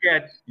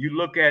 you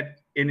look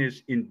at in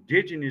this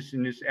indigenous,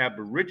 in this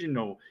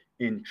aboriginal,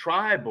 in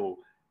tribal,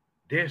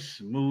 they're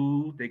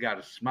smooth. They got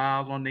a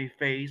smile on their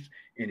face.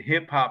 In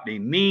hip hop, they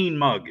mean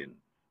mugging.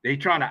 They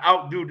trying to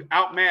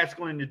out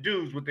masculine the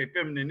dudes with their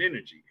feminine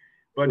energy.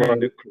 But in Right.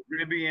 the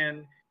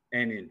Caribbean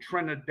and in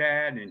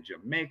Trinidad and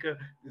Jamaica,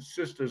 the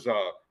sisters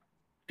are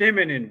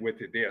feminine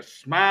with it. There are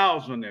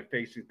smiles on their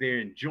faces. They're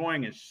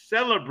enjoying and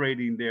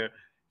celebrating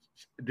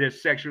their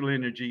sexual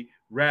energy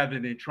rather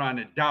than trying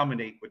to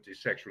dominate with their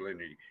sexual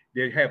energy.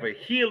 They have a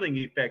healing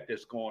effect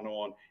that's going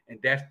on, and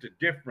that's the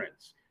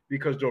difference.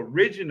 Because the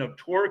origin of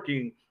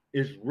twerking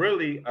is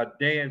really a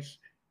dance,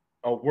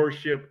 a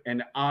worship,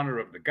 and honor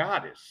of the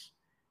goddess.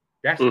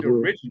 That's the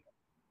Hmm. original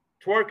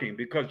twerking.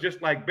 Because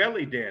just like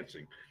belly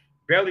dancing,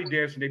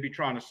 they be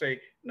trying to say,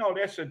 no,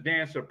 that's a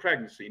dance of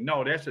pregnancy.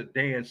 No, that's a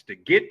dance to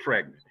get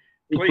pregnant.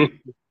 please.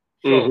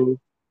 Mm-hmm.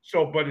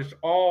 But it's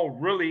all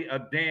really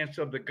a dance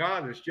of the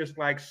goddess, just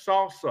like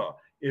salsa.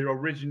 It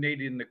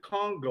originated in the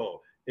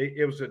Congo.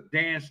 It was a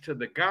dance to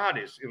the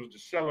goddess. It was the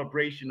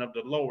celebration of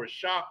the lower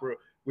chakra,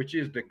 which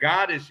is the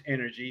goddess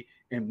energy,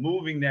 and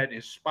moving that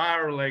and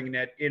spiraling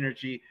that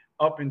energy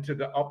up into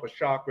the upper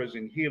chakras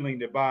and healing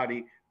the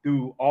body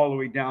through all the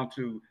way down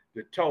to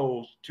the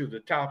toes, to the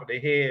top of the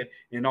head,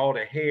 and all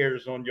the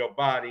hairs on your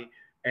body.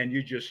 And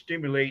you're just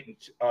stimulating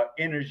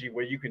energy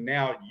where you can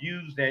now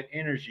use that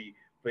energy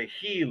for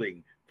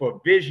healing, for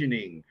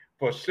visioning,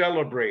 for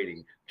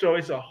celebrating. So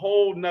it's a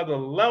whole nother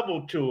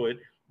level to it.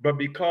 But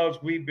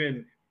because we've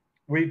been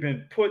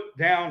put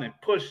down and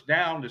pushed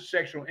down the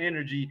sexual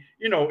energy,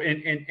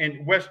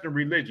 in Western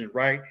religion,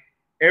 right?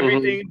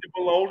 Everything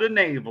below the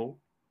navel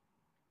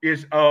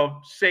is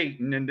of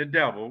Satan and the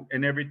devil,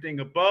 and everything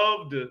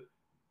above the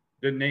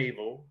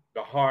navel,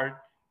 the heart,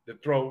 the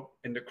throat,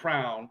 and the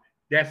crown,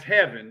 that's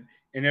heaven.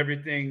 And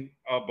everything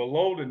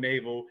below the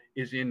navel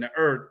is in the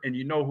earth. And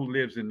you know who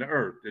lives in the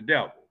earth? The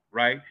devil,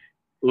 right?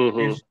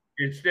 Mm-hmm.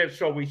 Instead,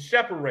 so we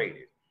separate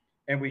it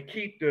and we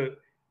keep the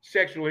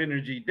sexual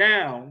energy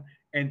down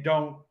and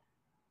don't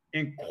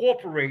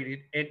incorporate it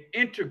and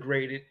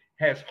integrate it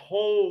as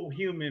whole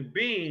human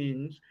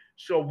beings,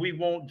 so we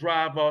won't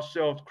drive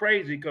ourselves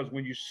crazy. Because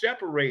when you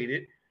separate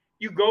it,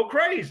 you go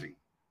crazy.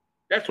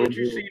 That's what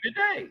you see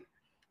today.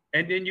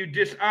 And then you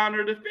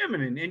dishonor the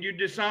feminine and you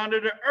dishonor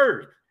the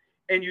earth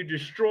and you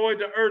destroy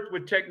the earth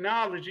with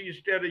technology.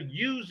 Instead of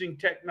using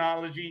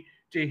technology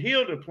to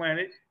heal the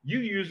planet, you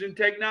using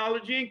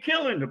technology and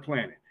killing the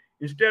planet.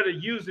 Instead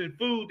of using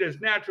food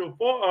that's natural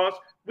for us,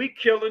 we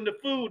killing the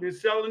food and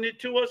selling it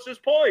to us as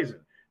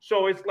poison.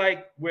 So it's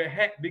like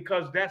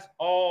because that's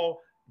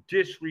all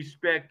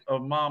disrespect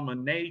of Mama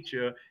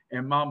Nature,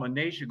 and Mama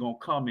Nature gonna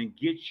come and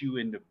get you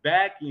in the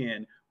back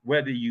end,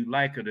 whether you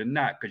like it or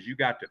not, because you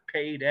got to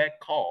pay that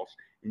cost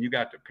and you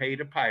got to pay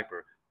the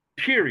piper.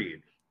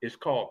 Period. It's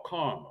called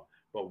karma.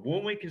 But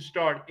when we can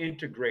start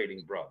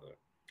integrating, brother,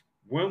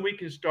 when we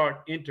can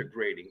start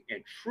integrating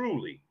and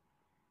truly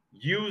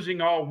using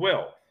our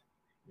wealth,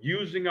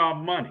 using our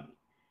money,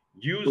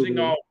 using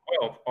our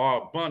wealth,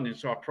 our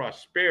abundance, our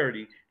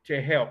prosperity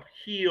to help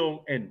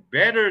heal and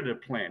better the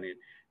planet,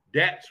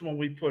 that's when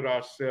we put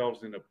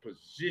ourselves in a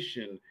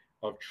position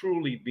of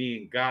truly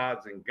being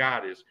gods and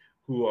goddess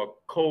who are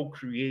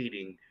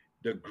co-creating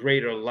the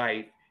greater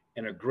life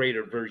and a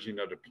greater version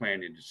of the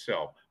planet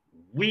itself.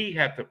 We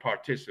have to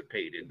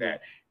participate in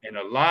that. And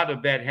a lot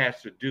of that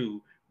has to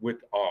do with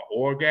our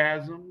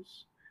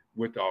orgasms,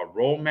 with our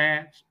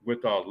romance,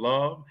 with our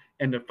love.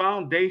 And the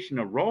foundation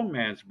of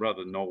romance,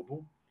 Brother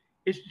Noble,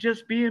 is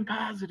just being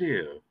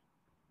positive.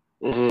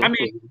 I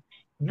mean,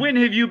 when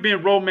have you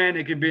been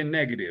romantic and been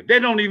negative? They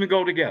don't even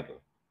go together.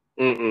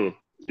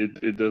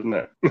 It does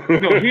not.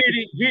 No,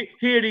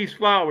 here these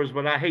flowers,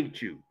 but I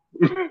hate you.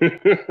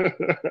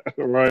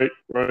 Right.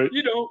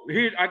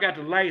 Here I got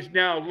the lights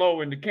down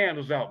low and the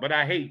candles out, but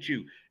I hate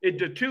you.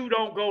 The two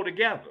don't go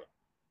together.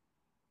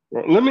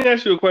 Well, let me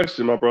ask you a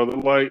question, my brother.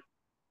 Like,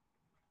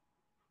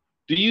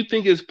 do you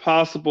think it's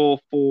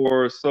possible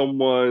for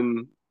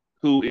someone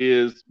who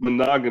is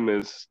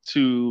monogamous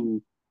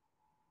to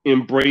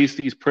embrace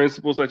these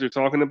principles that you're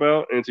talking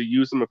about and to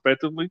use them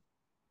effectively?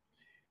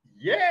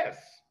 Yes,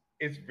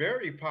 it's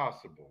very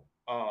possible.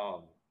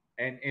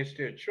 And it's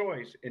their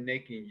choice, and they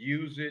can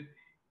use it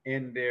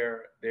in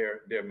their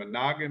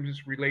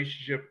monogamous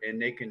relationship,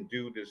 and they can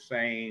do the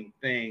same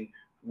thing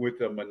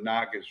with a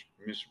monogamous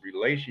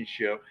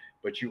relationship.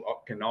 But you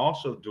can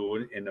also do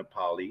it in a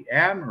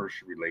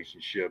polyamorous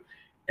relationship,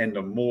 and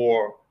the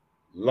more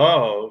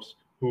loves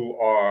who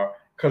are,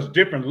 because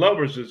different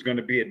lovers is going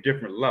to be at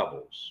different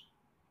levels,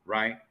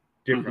 right?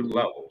 Different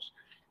levels,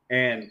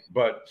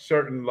 but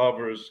certain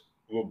lovers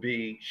will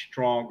be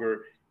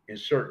stronger in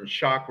certain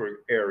chakra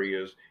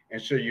areas,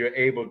 and so you're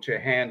able to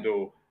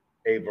handle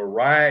a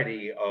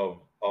variety of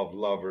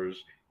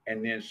lovers,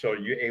 and then so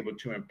you're able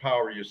to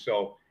empower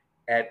yourself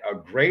at a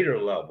greater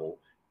level.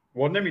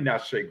 Well, let me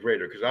not say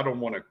greater, because I don't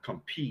want to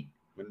compete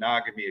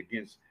monogamy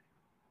against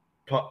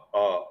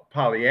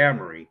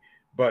polyamory,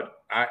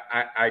 but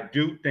I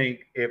do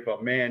think if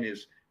a man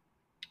is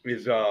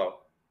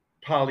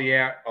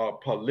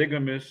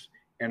polygamous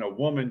and a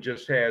woman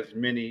just has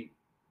many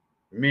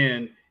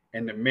men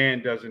and the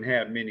man doesn't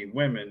have many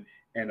women,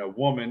 and a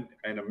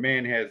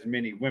man has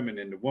many women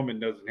and the woman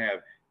doesn't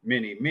have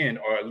many men,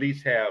 or at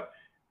least have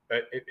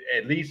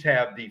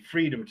the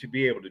freedom to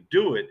be able to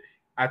do it,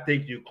 I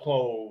think you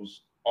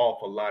close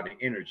off a lot of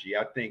energy.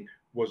 I think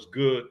what's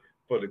good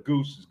for the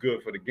goose is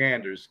good for the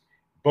ganders.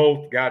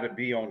 Both got to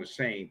be on the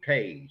same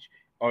page,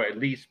 or at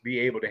least be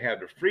able to have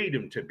the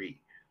freedom to be,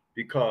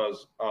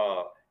 because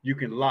you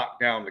can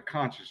lock down the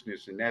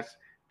consciousness, and that's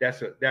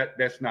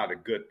not a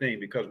good thing,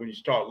 because when you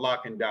start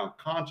locking down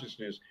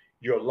consciousness,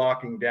 you're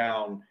locking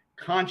down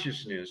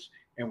consciousness,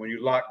 and when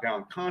you lock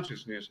down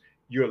consciousness,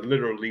 you're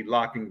literally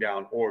locking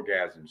down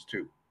orgasms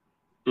too.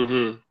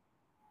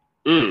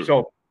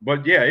 So,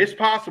 but yeah, it's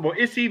possible.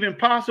 It's even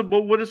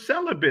possible with a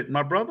celibate,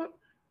 my brother.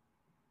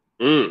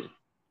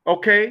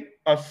 Okay,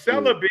 a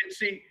celibate,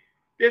 see,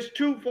 there's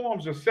two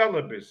forms of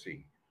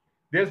celibacy.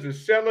 There's the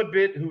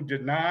celibate who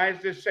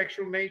denies their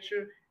sexual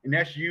nature, and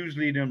that's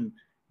usually them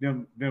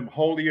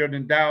holier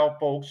than thou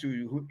folks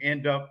who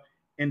end up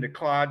in the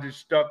closet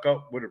stuck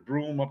up with a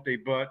broom up their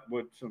butt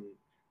with some,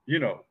 you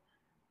know,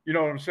 you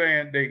know what I'm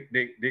saying?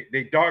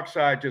 They dark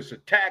side just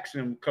attacks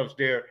them because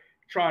they're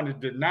trying to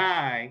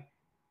deny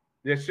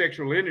their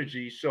sexual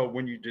energy. So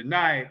when you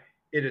deny it,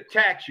 it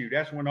attacks you.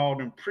 That's when all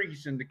them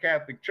priests in the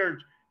Catholic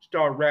Church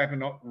start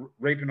raping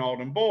all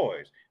them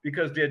boys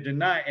because they're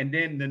denying. And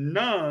then the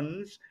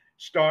nuns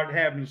start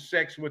having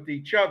sex with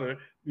each other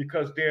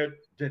because they're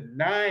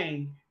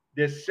denying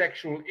their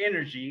sexual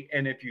energy.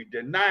 And if you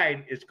deny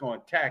it, it's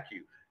going to attack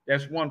you.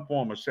 That's one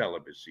form of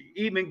celibacy.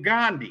 Even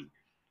Gandhi,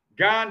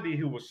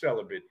 who was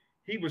celibate,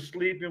 he was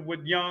sleeping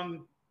with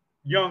young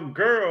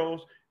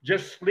girls,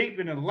 just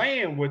sleeping and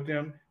laying with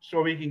them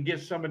so he can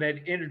get some of that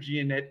energy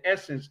and that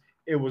essence.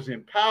 It was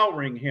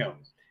empowering him.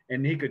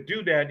 And he could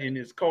do that in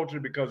his culture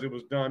because it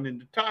was done in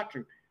the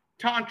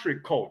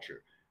tantric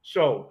culture.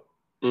 So,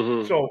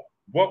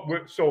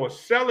 so a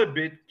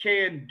celibate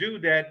can do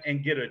that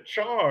and get a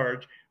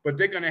charge, but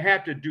they're going to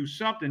have to do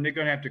something. They're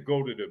going to have to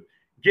go to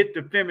get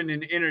the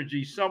feminine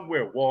energy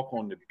somewhere, walk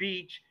on the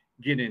beach,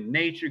 get in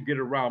nature, get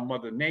around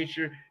Mother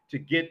Nature to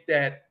get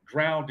that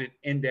grounded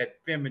in that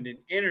feminine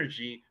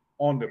energy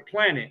on the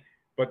planet.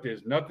 But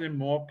there's nothing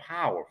more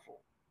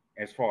powerful,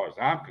 as far as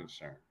I'm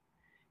concerned,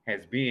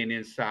 as being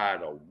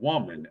inside a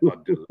woman, a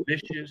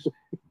delicious,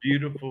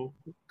 beautiful,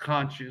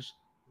 conscious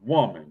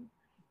woman,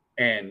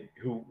 and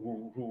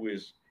who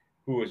is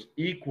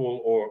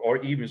equal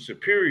or even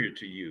superior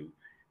to you,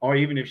 or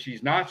even if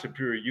she's not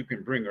superior, you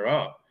can bring her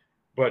up.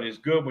 But it's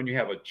good when you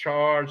have a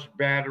charged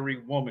battery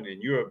woman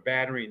and you're a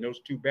battery and those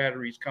two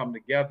batteries come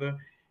together,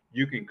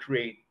 you can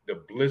create the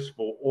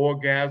blissful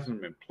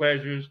orgasm and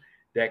pleasures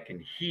that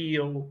can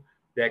heal,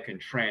 that can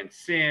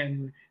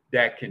transcend,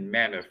 that can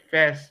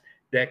manifest,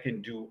 that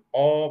can do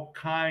all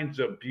kinds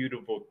of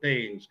beautiful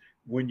things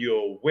when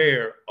you're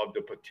aware of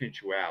the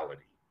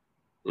potentiality.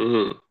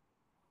 Mm-hmm.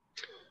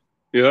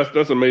 Yeah,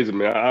 that's amazing,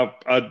 man.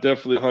 I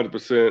definitely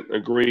 100%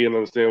 agree and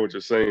understand what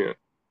you're saying.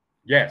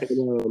 Yes.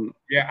 And,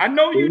 yeah, I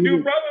know you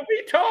do, brother.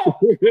 We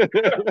talked.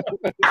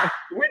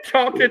 We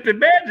talked at the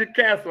Magic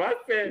Castle. I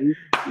said,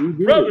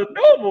 Brother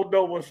Noble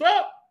know what's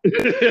up.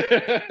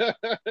 Yeah,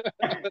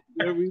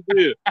 we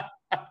did.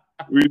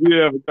 We did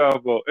have a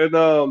combo.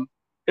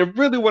 And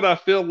really what I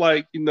feel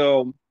like, you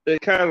know,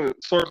 it kind of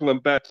circling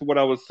back to what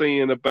I was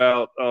saying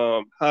about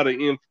how to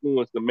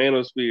influence the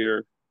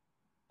manosphere.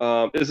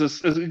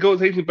 It goes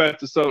takes me back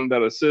to something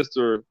that a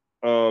sister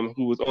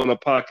who was on a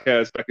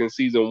podcast back in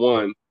season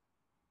 1.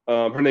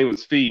 Her name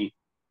was Fee.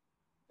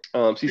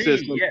 She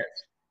said yes.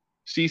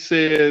 She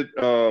said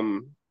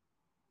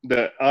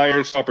that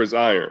iron sharpens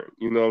iron.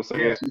 You know what I'm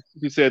saying? Yes.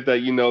 She said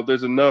that, you know,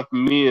 there's enough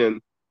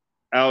men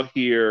out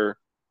here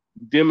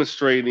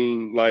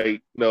demonstrating, like, you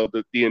know,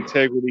 the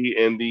integrity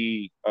and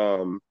the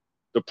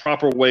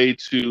proper way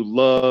to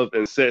love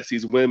and sex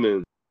these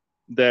women,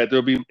 that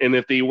there'll be, and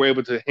if they were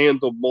able to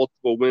handle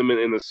multiple women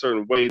in a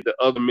certain way, that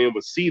other men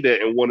would see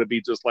that and want to be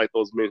just like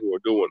those men who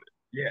are doing it.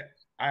 Yeah,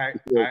 I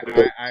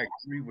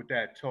agree with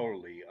that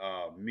totally.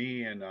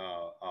 Me and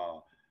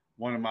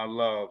one of my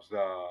loves, who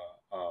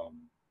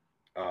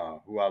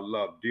I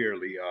love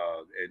dearly,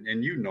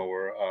 and you know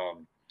her,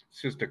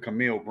 Sister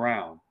Camille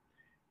Brown,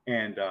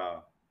 and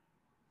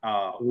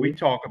we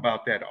talk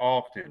about that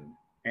often,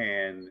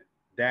 and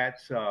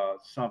that's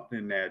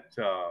something that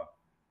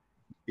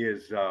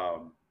is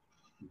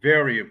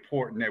very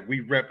important that we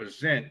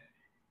represent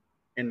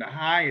in the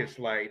highest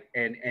light,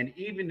 and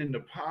even in the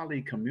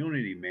poly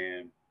community,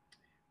 man.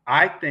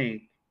 I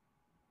think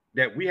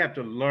that we have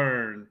to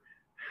learn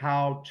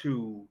how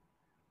to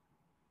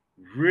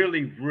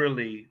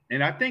really,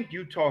 and I think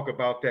you talk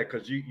about that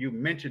because you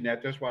mentioned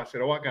that. That's why I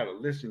said, oh, I got to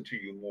listen to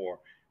you more,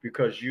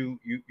 because you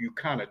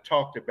kind of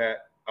talked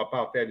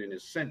about that in a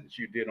sentence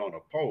you did on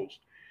a post.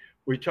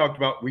 We talked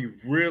about we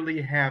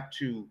really have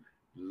to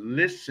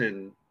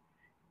listen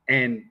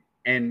and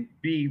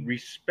be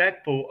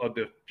respectful of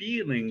the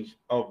feelings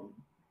of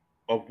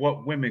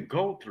what women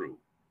go through.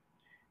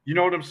 You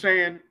know what I'm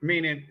saying?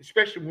 Meaning,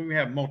 especially when we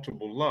have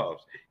multiple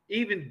loves.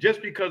 Even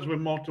just because we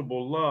have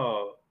multiple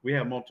loves,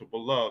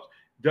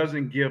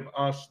 doesn't give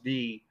us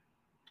the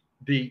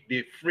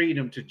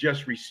freedom to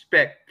just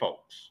respect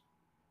folks.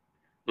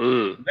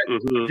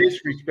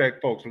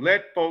 Disrespect folks.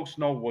 Let folks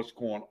know what's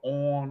going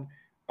on.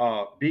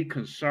 Be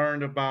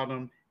concerned about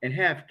them and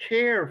have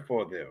care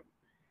for them.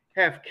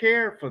 Have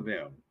care for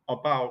them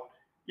about,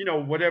 you know,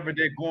 whatever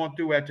they're going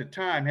through at the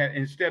time,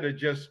 instead of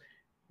just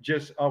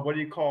what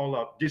do you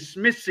call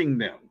dismissing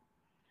them.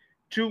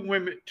 Too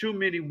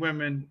many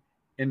women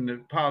in the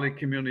poly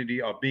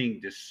community are being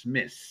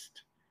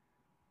dismissed.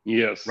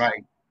 Yes.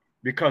 Right.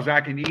 Because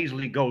I can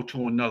easily go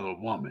to another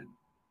woman.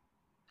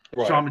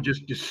 Right. So I'm gonna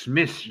just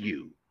dismiss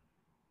you.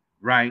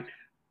 Right.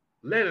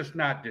 Let us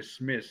not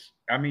dismiss.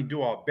 I mean,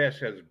 do our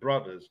best as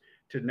brothers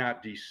to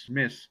not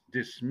dismiss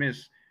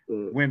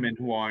women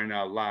who are in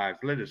our lives.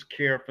 Let us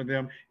care for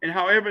them, and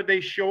however they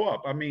show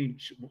up. I mean,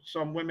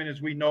 some women,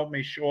 as we know,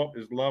 may show up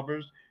as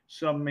lovers.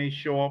 Some may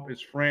show up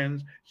as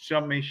friends.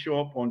 Some may show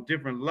up on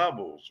different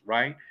levels,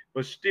 right?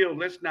 But still,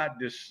 let's not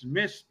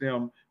dismiss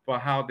them for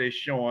how they're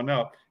showing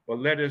up, but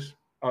let us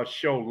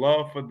show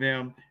love for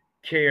them,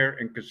 care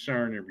and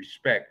concern and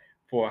respect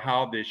for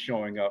how they're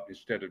showing up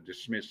instead of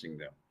dismissing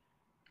them.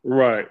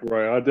 Right,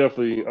 right. I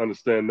definitely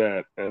understand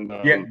that. And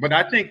Yeah, but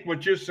I think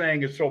what you're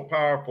saying is so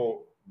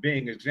powerful,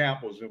 being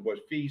examples, and what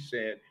Fee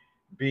said,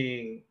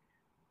 being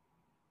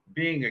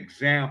being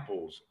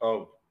examples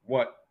of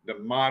what the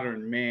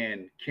modern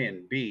man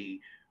can be,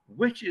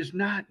 which is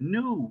not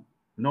new,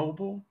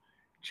 Noble.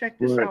 Check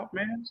this right. out,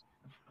 man.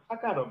 I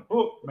got a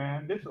book,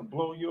 man. This will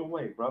blow you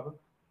away, brother.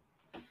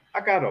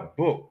 I got a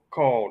book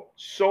called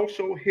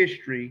Social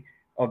History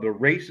of the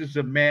Races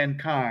of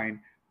Mankind,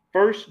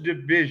 First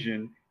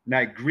Division,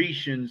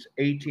 Nigretians,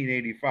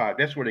 1885.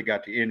 That's where they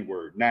got the N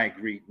word,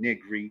 Nigri,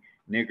 Nigri,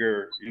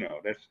 nigger. You know,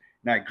 that's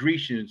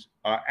Nigretians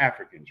are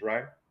Africans,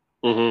 right?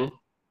 Mm-hmm.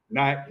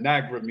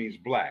 Niagara means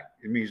black.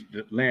 It means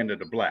the land of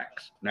the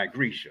blacks,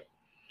 Nigretia.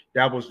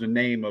 That was the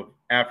name of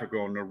Africa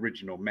on the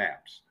original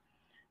maps.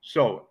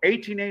 So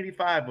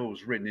 1885 it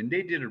was written, and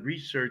they did a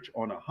research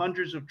on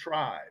hundreds of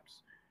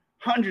tribes,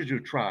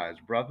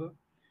 brother.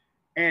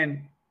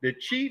 And the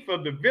chief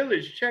of the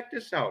village, check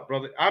this out,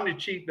 brother. I'm the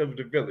chief of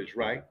the village,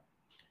 right?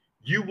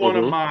 You one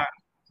of Mm-hmm. my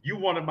you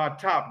one of my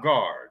top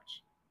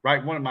guards,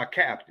 right? One of my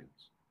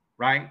captains,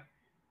 right?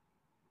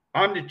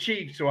 I'm the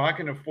chief, so I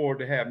can afford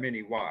to have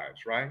many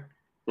wives, right?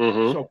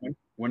 Mm-hmm. So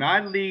when I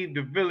leave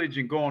the village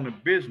and go on a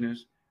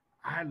business,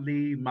 I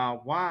leave my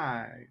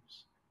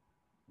wives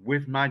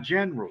with my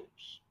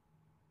generals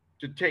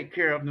to take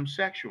care of them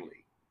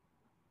sexually.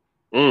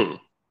 Mm.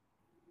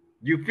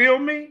 You feel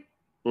me?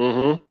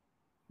 Mm-hmm.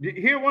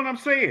 Hear what I'm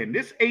saying?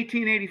 This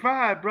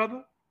 1885,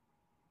 brother.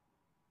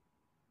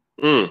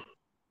 Mm.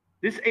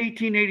 This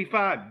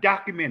 1885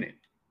 documented.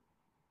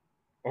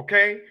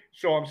 Okay?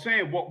 So I'm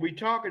saying what we're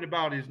talking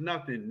about is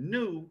nothing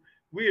new.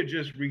 We're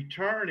just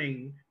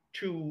returning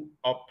to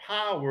a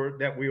power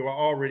that we were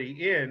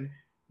already in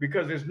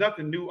because there's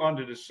nothing new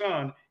under the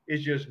sun.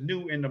 It's just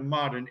new in the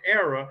modern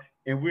era.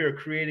 And we're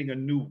creating a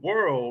new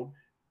world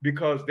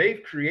because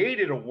they've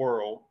created a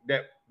world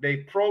that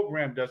they've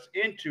programmed us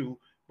into,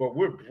 but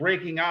we're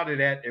breaking out of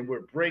that and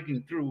we're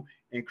breaking through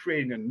and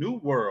creating a new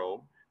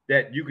world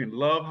that you can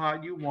love how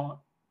you want,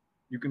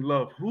 you can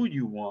love who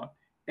you want,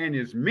 and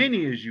as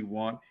many as you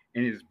want,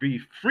 and as be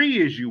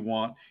free as you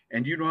want,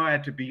 and you don't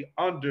have to be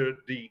under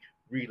the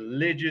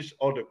religious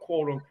or the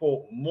quote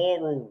unquote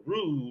moral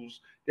rules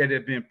that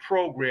have been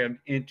programmed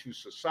into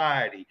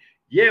society.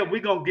 Yeah,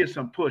 we're gonna get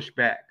some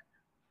pushback,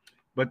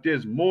 but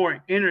there's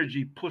more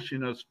energy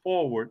pushing us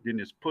forward than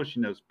is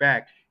pushing us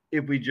back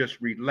if we just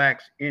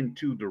relax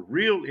into the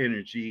real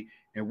energy,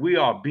 and we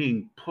are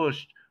being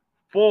pushed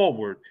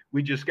forward.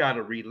 We just got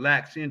to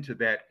relax into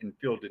that and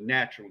feel the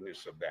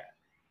naturalness of that.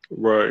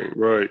 Right,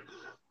 right.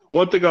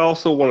 One thing I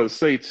also want to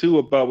say too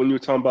about when you were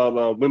talking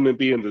about women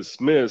being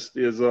dismissed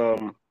is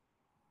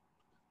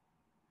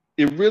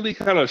it really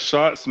kind of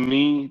shocks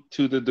me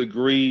to the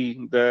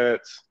degree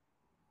that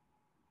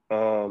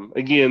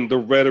again the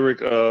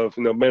rhetoric of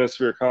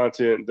manosphere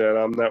content that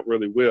I'm not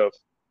really with,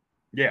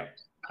 Yeah.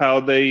 how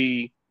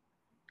they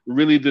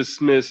really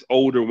dismiss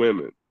older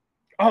women.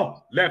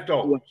 Oh,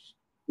 leftovers.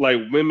 Like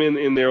women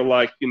in their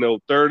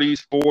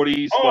 30s,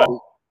 40s.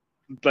 Oh,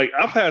 Like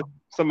I've had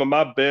some of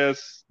my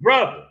best.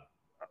 brother.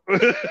 You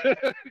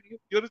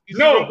see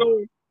where I'm Noble.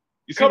 going?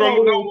 You see Come where I'm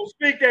on, going? Noble.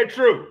 Speak that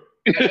truth.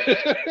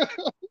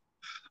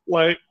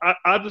 Like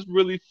I just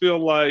really feel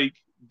like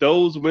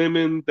those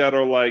women that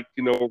are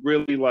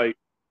really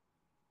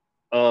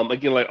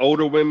again like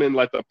older women,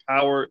 like the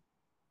power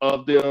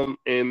of them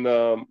and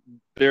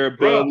their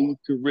Brother. ability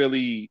to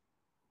really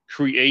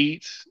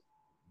create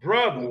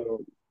Brother.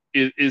 um,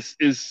 is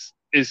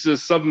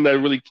just something that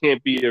really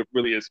can't be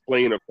really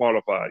explained or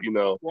quantified.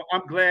 Well,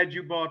 I'm glad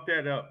you brought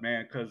that up,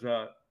 man, because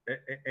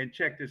and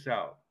check this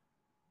out.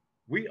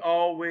 We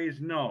always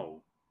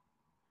know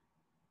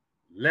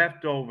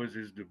leftovers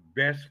is the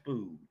best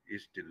food.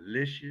 It's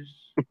delicious.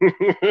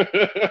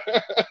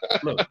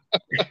 Look,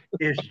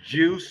 it's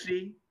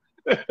juicy.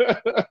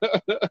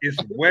 It's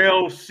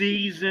well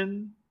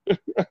seasoned.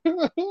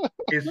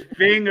 It's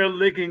finger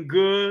licking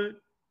good.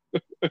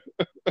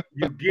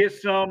 You get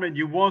some and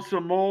you want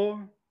some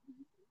more.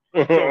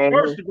 So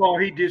first of all,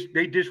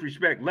 they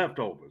disrespect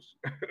leftovers.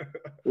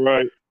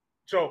 Right.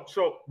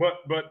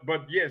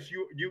 But yes,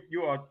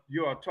 you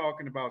are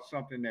talking about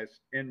something that's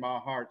in my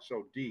heart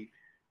so deep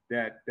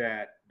that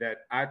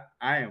I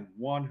am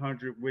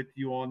 100 with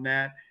you on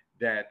that.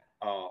 That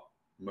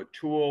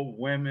mature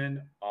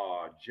women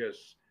are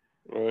just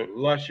Right.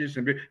 luscious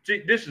and see.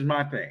 This is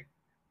my thing.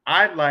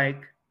 I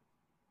like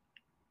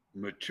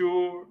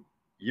mature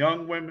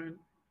young women,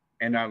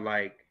 and I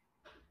like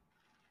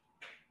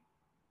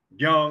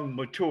young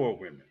mature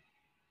women.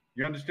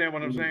 You understand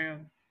what I'm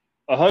saying?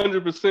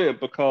 100%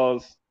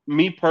 because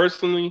me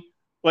personally,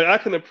 like I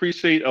can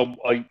appreciate a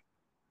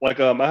like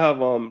I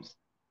have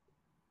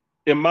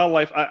in my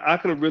life, I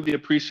can really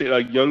appreciate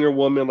a younger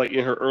woman, like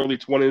in her early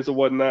 20s or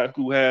whatnot,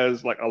 who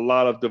has like a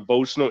lot of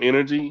devotional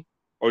energy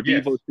or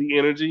Yes. devotee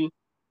energy.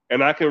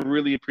 And I can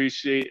really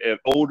appreciate an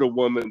older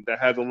woman that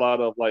has a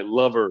lot of like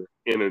lover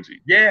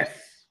energy. Yes.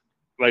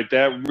 Like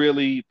that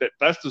really,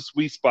 that's the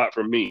sweet spot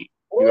for me.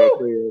 You know what I'm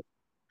Woo! saying?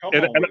 Come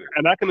And, on and, with it.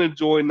 and I can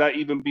enjoy not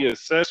even being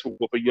sexual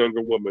with a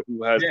younger woman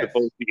who has Yes.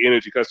 devotee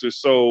energy because they're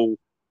so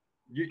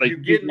like You're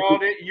getting all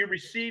that. You're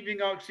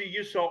receiving all. See,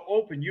 you're so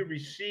open. You're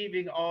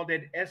receiving all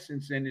that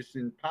essence, and it's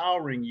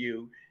empowering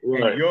you. And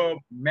right, your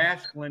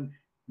masculine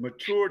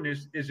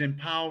matureness is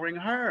empowering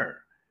her.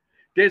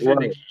 There's an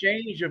right,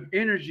 exchange of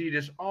energy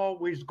that's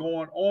always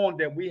going on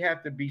that we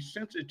have to be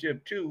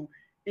sensitive to,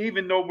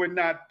 even though we're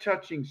not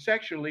touching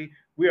sexually.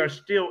 We are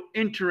still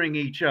entering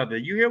each other.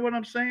 You hear what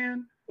I'm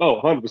saying? oh,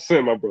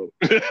 100%, my brother.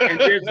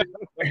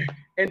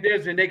 And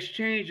there's an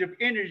exchange of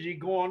energy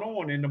going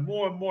on, and the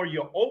more and more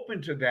you're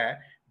open to that,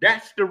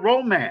 that's the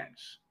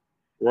romance.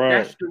 right.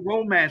 That's the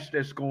romance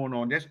that's going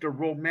on. That's the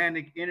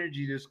romantic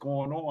energy that's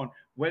going on,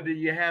 whether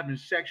you're having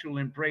sexual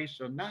embrace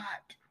or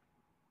not.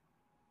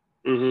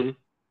 Hmm.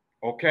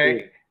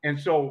 Okay, and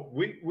so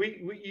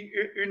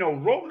you know,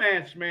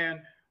 romance,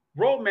 man.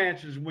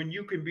 Romance is when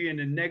you can be in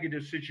a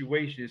negative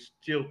situation and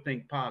still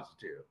think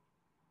positive.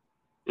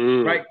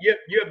 Mm. Right? You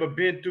ever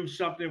been through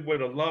something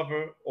with a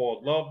lover or a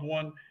loved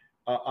one,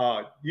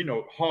 you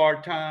know,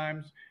 hard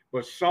times,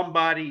 but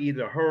somebody,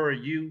 either her or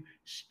you,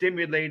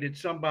 stimulated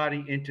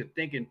somebody into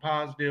thinking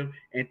positive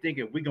and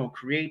thinking, we're going to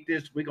create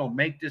this, we're going to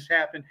make this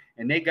happen.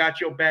 And they got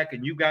your back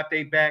and you got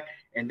their back.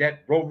 And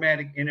that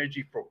romantic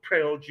energy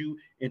propelled you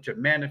into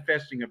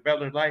manifesting a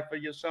better life for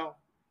yourself.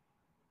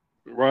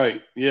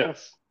 Right.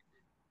 Yes.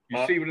 You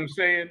I, see what I'm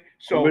saying?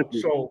 I'm with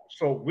So,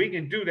 you. we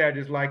can do that.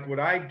 Is like what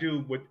I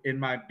do with in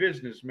my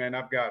business, man.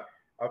 I've got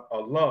a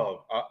love.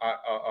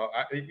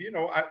 You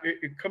know,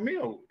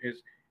 Camille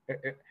is.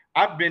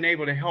 I've been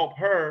able to help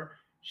her.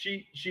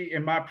 She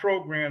in my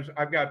programs.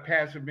 I've got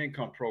passive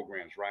income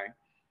programs, right?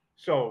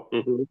 So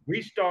Hmm.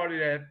 we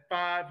started at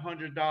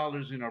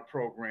 $500 in our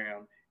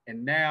program,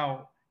 and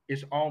now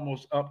it's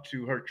almost up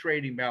to her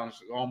trading balance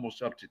is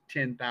almost up to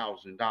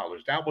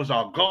 $10,000. That was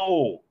our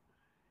goal.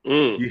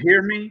 Mm. You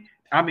hear me?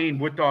 I mean,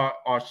 with our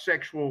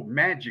sexual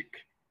magic,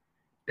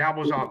 that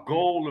was our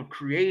goal of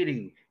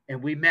creating,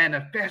 and we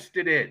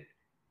manifested it.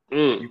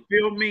 Mm. You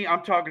feel me?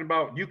 I'm talking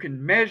about you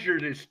can measure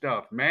this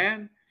stuff,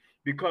 man,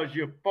 because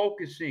you're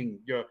focusing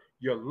your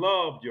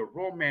love, your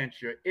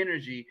romance, your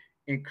energy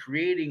in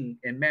creating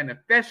and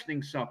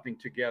manifesting something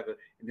together,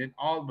 and then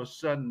all of a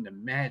sudden the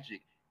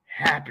magic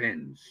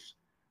happens.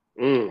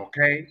 Mm.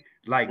 Okay,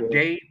 like Yeah.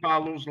 day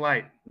follows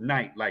night,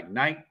 like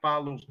night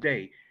follows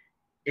day.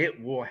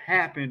 It will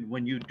happen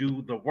when you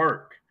do the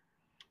work.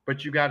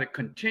 But you got to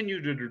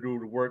continue to do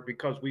the work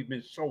because we've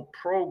been so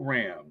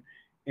programmed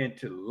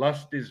into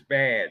lust is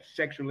bad,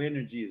 sexual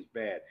energy is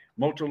bad,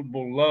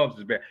 multiple loves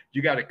is bad.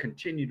 You got to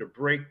continue to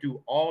break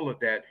through all of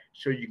that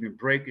so you can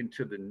break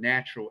into the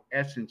natural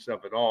essence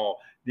of it all.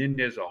 Then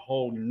there's a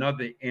whole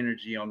nother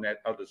energy on that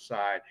other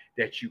side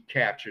that you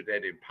capture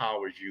that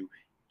empowers you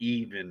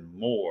even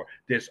more.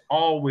 There's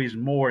always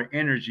more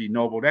energy,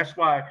 Noble. That's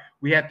why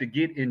we have to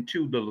get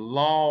into the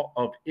law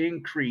of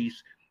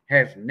increase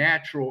has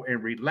natural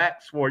and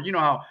relaxed for. You know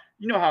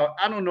how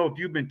I don't know if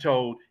you've been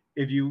told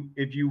if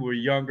you were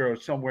younger or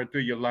somewhere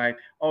through your life,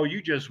 oh,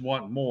 you just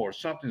want more.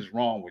 Something's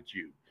wrong with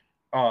you.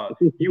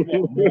 You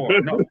want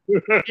more. No,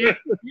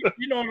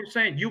 you know what I'm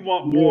saying? You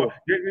want Yeah. more.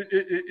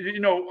 You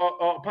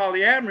know,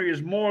 polyamory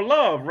is more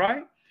love,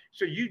 right?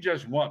 So you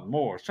just want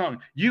more.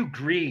 Something you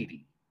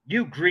greedy.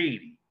 You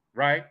greedy,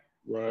 right?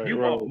 Right. You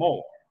want Right.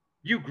 more.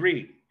 You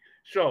greedy.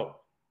 So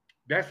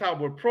that's how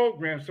we're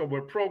programmed. So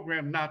we're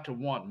programmed not to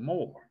want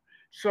more.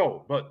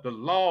 So, but the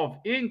law of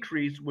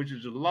increase, which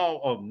is the law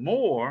of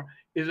more,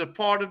 is a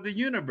part of the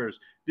universe.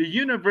 The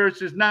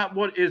universe is not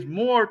what is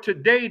more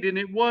today than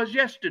it was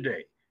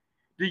yesterday.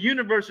 The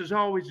universe is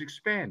always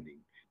expanding.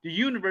 The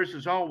universe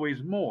is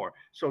always more.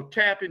 So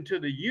tap into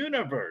the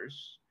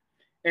universe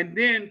and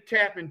then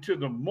tap into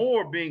the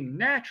more being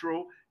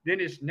natural.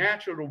 Then it's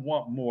natural to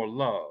want more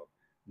love,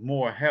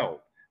 more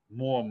health,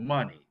 more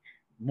money,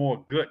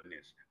 more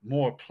goodness,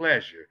 more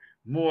pleasure,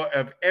 more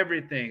of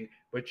everything.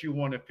 But you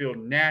want to feel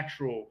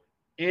natural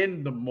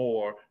in the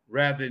more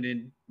rather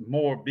than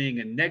more being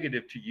a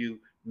negative to you,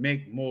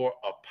 make more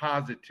a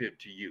positive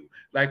to you.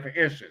 Like, for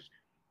instance,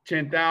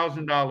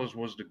 $10,000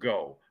 was the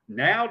goal.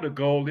 Now the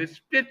goal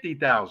is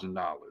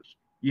 $50,000.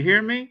 You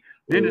hear me?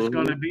 Then it's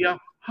going Hmm. to be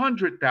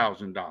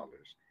 $100,000.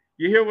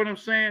 You hear what I'm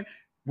saying?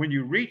 When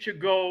you reach a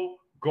goal,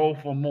 go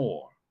for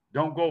more.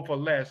 Don't go for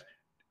less,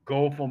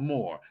 go for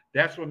more.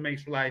 That's what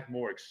makes life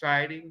more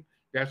exciting.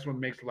 That's what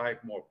makes life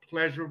more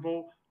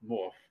pleasurable,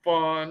 more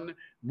fun,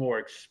 more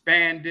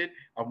expanded.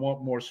 I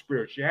want more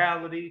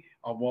spirituality.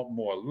 I want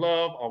more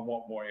love. I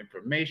want more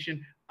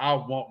information. I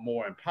want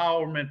more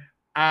empowerment.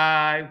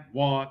 I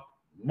want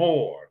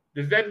more.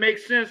 Does that make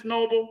sense,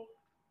 Noble?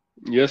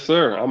 Yes,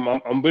 sir.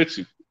 I'm with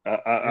you.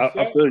 Yes,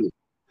 I sir. feel you.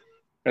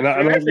 And Yes,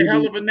 I sir. and I That's a hell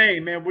really of a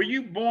name, man. Were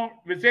you born?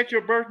 Was that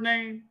your birth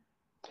name?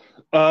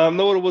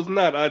 No, it was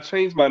not. I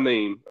changed my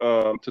name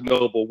to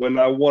Noble when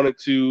I wanted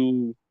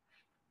to.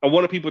 I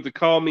wanted people to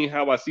call me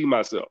how I see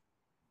myself.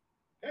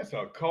 That's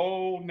a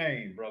cold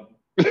name, brother.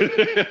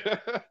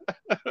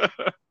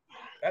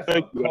 That's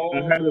Thank a you. I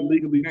had to cold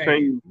legally name.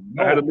 change.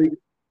 Noble.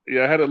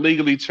 Yeah, I had to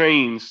legally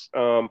change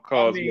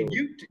I cause mean,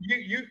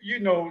 you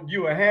know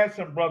you a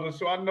handsome brother,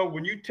 so I know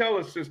when you tell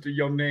a sister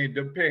your name,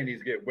 the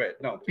panties get wet,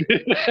 don't they?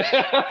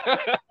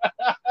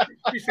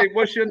 She said,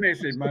 "What's your name?" I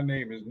said, "My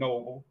name is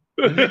Noble,"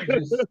 and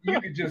you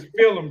can just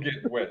feel them get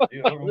wet.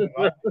 You know,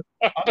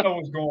 I know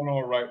what's going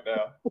on right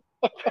now.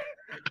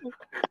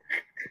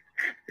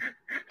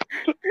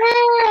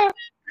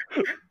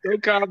 No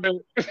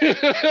comment. Say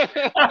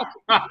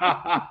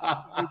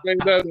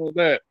nothing on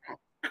that.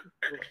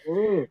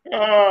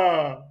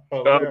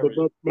 Hilarious.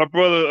 But my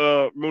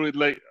brother Mooney,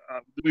 like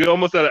we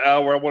almost at an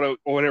hour. I want to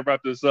go ahead and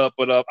wrap this up,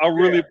 but I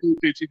really Yeah,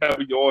 appreciate you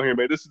having you on here,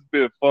 man. This has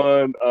been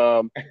fun,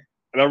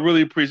 and I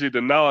really appreciate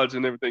the knowledge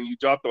and everything you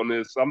dropped on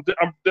this. I'm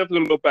definitely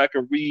gonna go back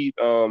and read.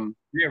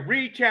 yeah.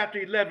 Read chapter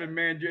 11,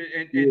 man,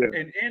 Yeah,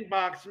 and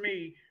inbox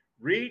me.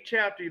 Read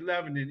chapter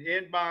 11 and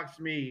inbox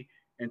me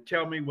and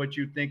tell me what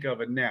you think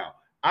of it now.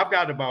 I've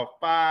got about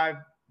 5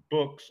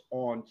 books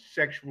on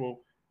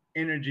sexual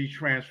energy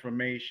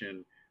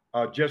transformation,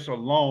 just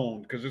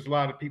alone, because there's a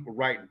lot of people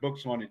writing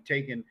books on it,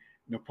 taking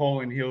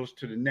Napoleon Hills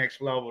to the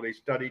next level. They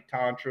study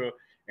Tantra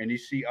and they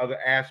see other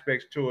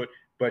aspects to it,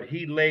 but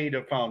he laid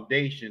a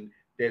foundation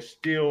that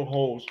still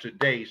holds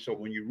today. So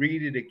when you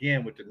read it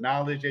again with the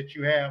knowledge that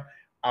you have,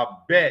 I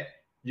bet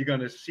you're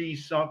going to see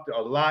something,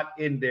 a lot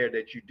in there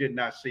that you did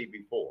not see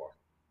before.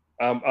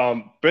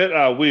 bet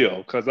I will,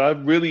 because I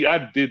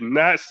did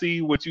not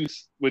see what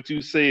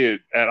you said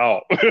at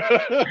all.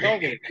 I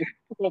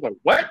was like,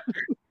 what?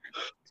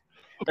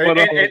 And, But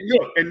and, and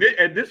look, and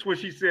this is what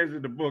she says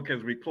in the book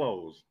as we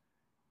close.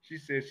 She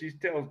says, she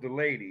tells the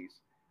ladies,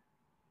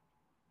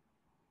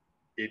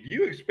 if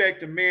you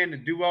expect a man to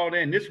do all that,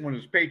 and this one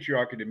is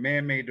patriarchy, the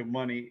man made the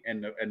money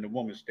and the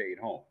woman stayed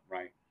home,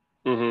 right?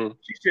 hmm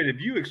She said,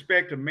 if you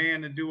expect a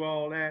man to do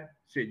all that,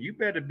 said you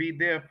better be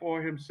there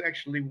for him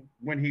sexually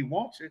when he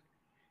wants it,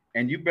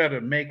 and you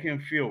better make him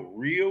feel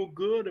real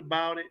good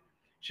about it.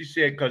 She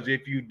said, because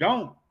if you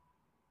don't,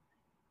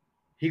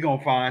 he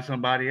gonna find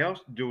somebody else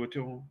to do it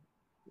to him.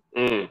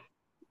 mm,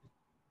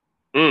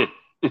 mm.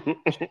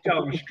 She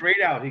tell him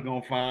straight out he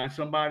gonna find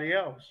somebody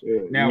else. Yeah,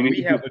 Now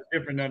we have a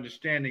different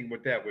understanding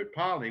with that with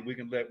poly. We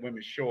can let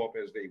women show up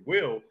as they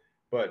will,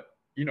 but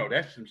you know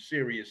that's some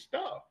serious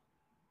stuff.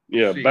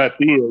 yeah, See, back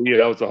then, yeah,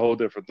 that was a whole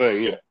different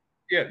thing. Yeah.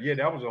 yeah,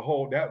 that was a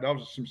whole that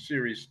was some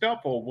serious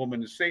stuff for a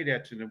woman to say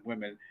that to the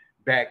women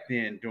back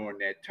then during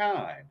that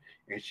time.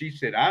 And she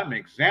said, I'm an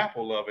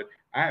example of it.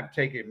 I have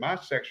taken my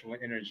sexual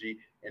energy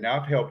and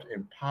I've helped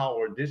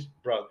empower this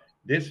brother,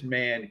 this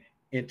man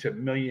into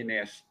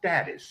millionaire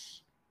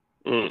status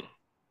Mm,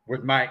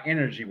 with my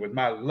energy, with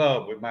my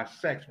love, with my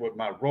sex, with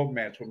my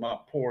romance, with my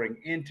pouring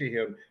into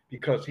him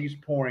because he's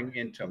pouring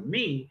into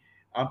me.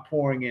 I'm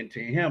pouring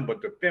into him,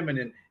 but the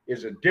feminine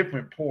is a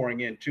different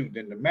pouring into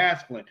than the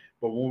masculine.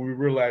 But when we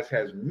realize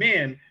as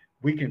men,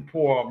 we can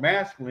pour our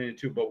masculine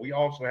into, but we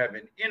also have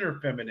an inner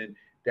feminine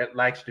that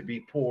likes to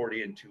be poured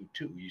into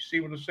too. You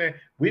see what I'm saying?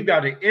 We've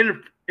got an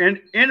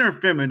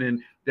inner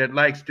feminine that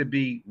likes to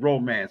be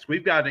romance.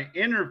 We've got an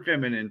inner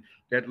feminine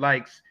that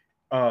likes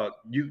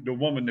the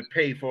woman to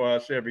pay for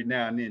us every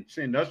now and then,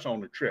 send us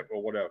on a trip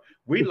or whatever.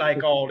 We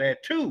like all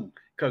that too,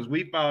 because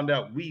we found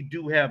out we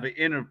do have an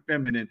inner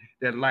feminine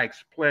that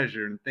likes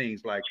pleasure and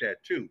things like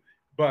that too.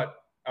 But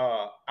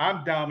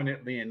I'm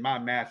dominantly in my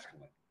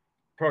masculine,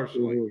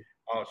 personally.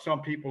 mhm.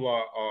 Some people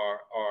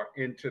are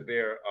into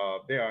their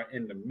they are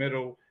in the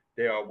middle.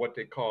 They are what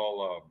do they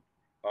call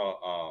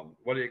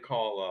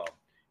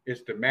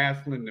it's the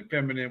masculine, the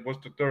feminine.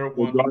 What's the third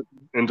one?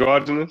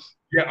 Androgynous.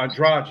 Yeah,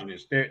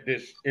 androgynous. They're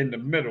this in the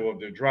middle of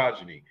the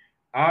androgyny.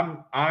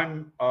 I'm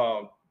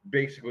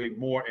basically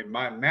more in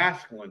my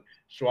masculine.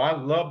 So I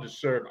love to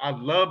serve. I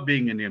love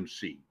being an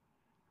MC.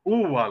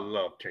 Ooh, I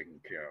love taking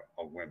care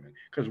of women.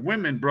 Because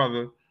women,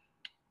 brother,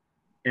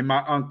 in my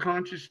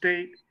unconscious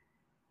state,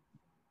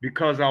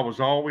 because I was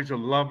always a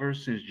lover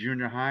since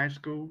junior high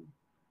school,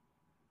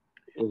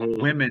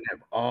 hmm women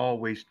have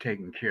always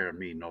taken care of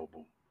me,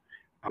 Noble.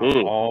 I've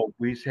Mm,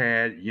 always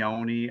had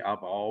yoni.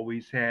 I've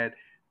always had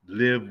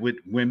lived with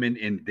women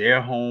in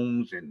their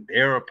homes, in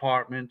their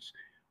apartments,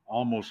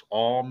 almost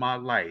all my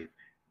life.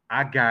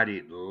 I got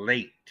it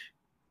late,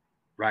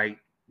 right?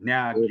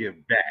 Now I mm, give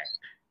back.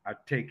 I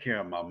take care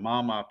of my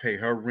mama. I pay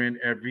her rent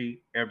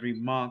every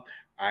month.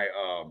 I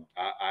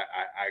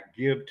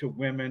give to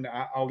women.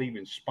 I'll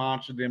even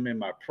sponsor them in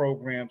my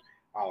programs.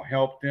 I'll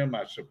help them.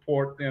 I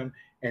support them,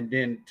 and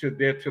then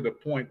they're to the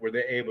point where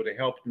they're able to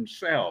help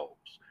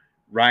themselves,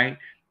 right?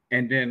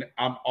 And then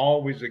I'm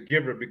always a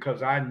giver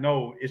because I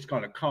know it's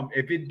gonna come.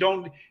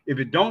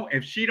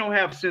 If she don't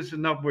have sense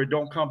enough where it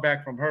don't come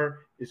back from her,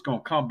 it's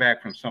gonna come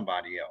back from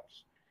somebody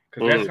else.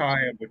 Because that's mm, how I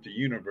am with the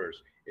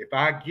universe. If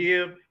I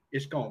give,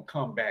 it's gonna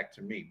come back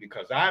to me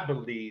because I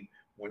believe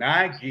when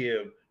I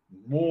give,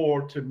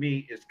 more to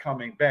me is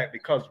coming back,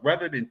 because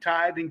rather than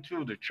tithing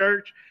to the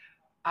church,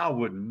 I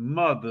would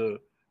much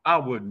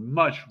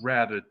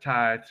rather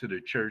tithe to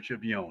the Church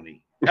of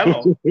Yoni.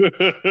 Hello.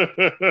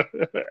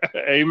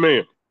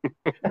 Amen.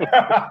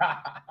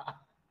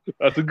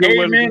 That's a good way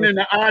to Amen go. and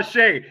the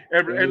Ashe.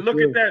 And look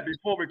at that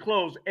before we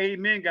close.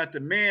 Amen got the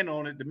man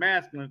on it, the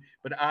masculine,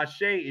 but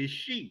Ashe is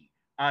she.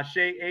 Ashe,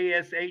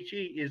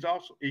 A-S-H-E,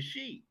 is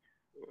she.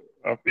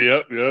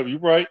 Yep, you're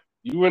right.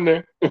 You in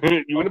there.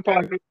 You in the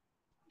pocket.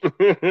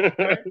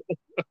 Okay.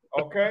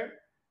 Okay.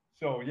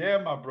 So yeah,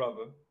 my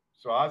brother.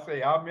 So I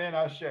say amen,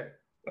 Ashe.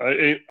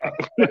 Man,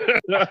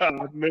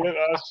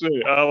 I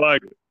say I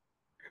like it.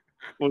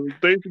 Well,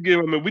 thanks for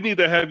giving me. We need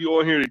to have you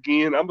on here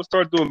again. I'm gonna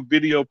start doing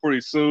video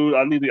pretty soon.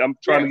 I'm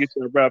trying to get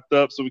that wrapped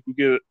up so we can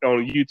get it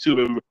on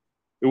YouTube, and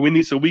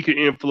we can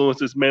influence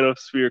this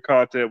manosphere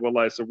content with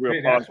like some real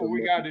Hey, that's positive what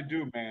we got to messages.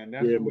 do, man.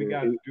 That's Yeah, what we man.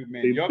 got to do,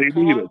 man. Your They need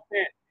content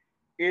it.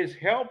 is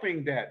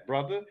helping that,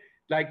 brother.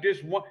 Like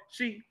this one,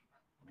 see,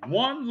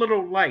 one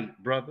little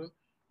light, brother.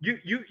 You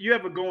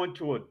ever go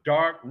into a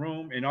dark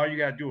room and all you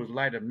gotta do is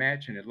light a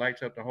match and it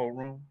lights up the whole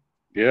room?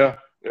 Yeah,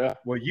 yeah.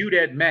 Well, you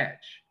that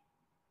match.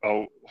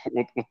 Oh,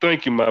 well,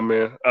 thank you, my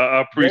man.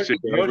 I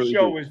appreciate it. I Your really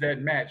show do. is that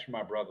match,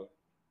 my brother.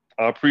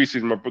 I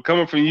appreciate it, but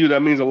coming from you,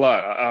 that means a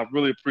lot. I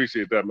really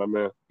appreciate that, my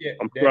man. Yeah,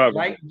 I'm that striving.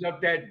 lightens up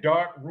that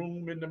dark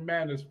room in the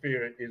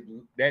manosphere. Is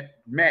that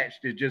match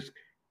that just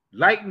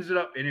lightens it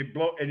up and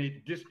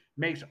it just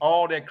makes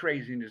all that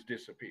craziness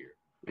disappear.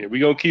 Yeah, we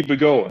gonna keep it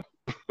going.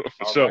 For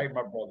All sure. right,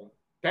 my brother.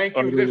 Thank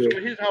All you. right,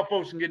 Listen, here's how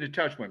folks can get in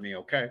touch with me,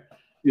 okay?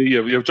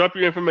 yeah. Drop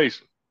your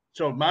information.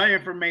 So my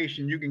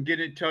information, you can get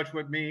in touch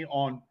with me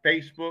on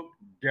Facebook,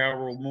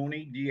 Daryl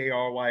Mooney,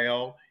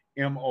 DARYL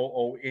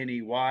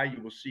MOONEY.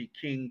 You will see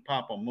King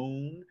Papa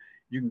Moon.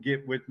 You can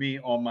get with me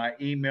on my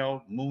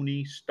email,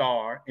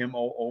 MooneyStar,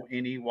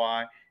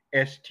 MOONEYSTAR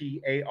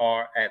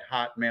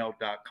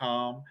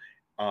 @hotmail.com.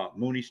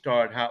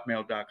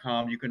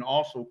 MooneyStar@hotmail.com. You can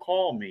also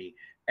call me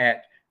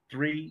at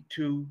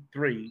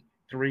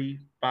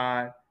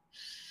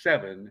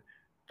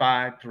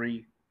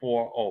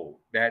 323-357-5340.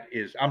 That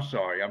is, I'm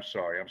sorry.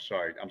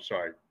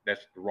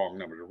 That's the wrong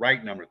number. The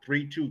right number,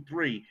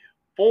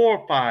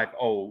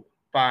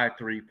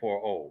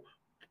 323-450-5340.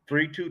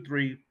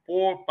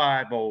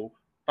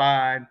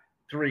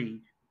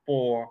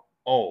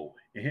 323-450-5340.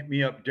 And hit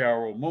me up,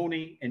 Daryl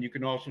Mooney. And you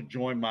can also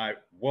join my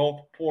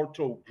Wealth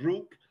Portal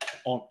group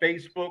on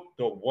Facebook,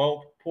 the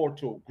Wealth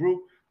Portal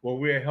group, where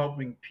we're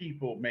helping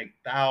people make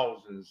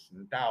thousands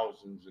and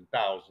thousands and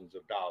thousands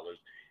of dollars.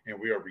 And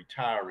we are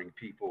retiring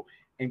people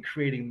and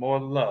creating more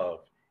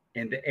love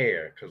in the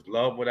air, because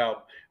love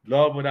without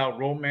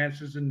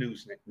romance is a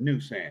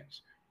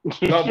nuisance.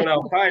 Love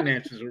without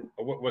finances,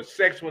 or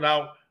sex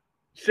without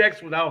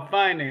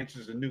finance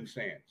is a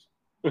nuisance.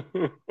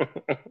 So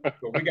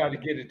we got to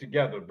get it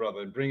together,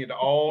 brother, and bring it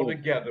all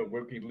together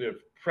where we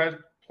live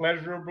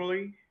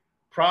pleasurably,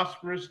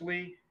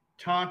 prosperously,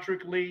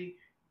 tantrically,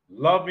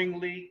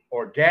 lovingly,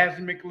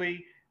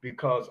 orgasmically,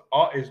 because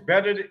it's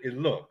better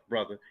look,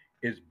 brother,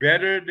 it's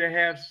better to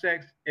have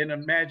sex in a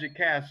magic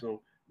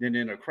castle than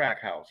in a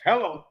crack house.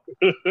 Hello.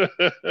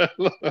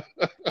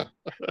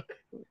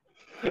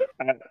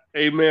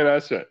 Amen. I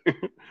say.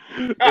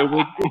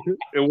 and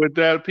with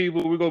that,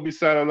 people, we're gonna be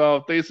signing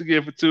off. Thanks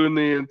again for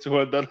tuning in to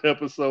another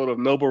episode of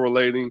Noble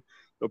Relating,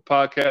 the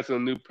podcast in a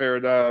new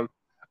paradigm.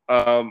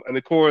 And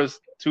of course,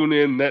 tune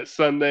in next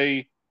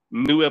Sunday,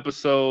 new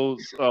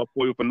episodes for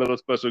you with another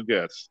special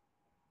guest.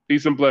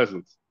 Peace and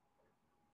blessings.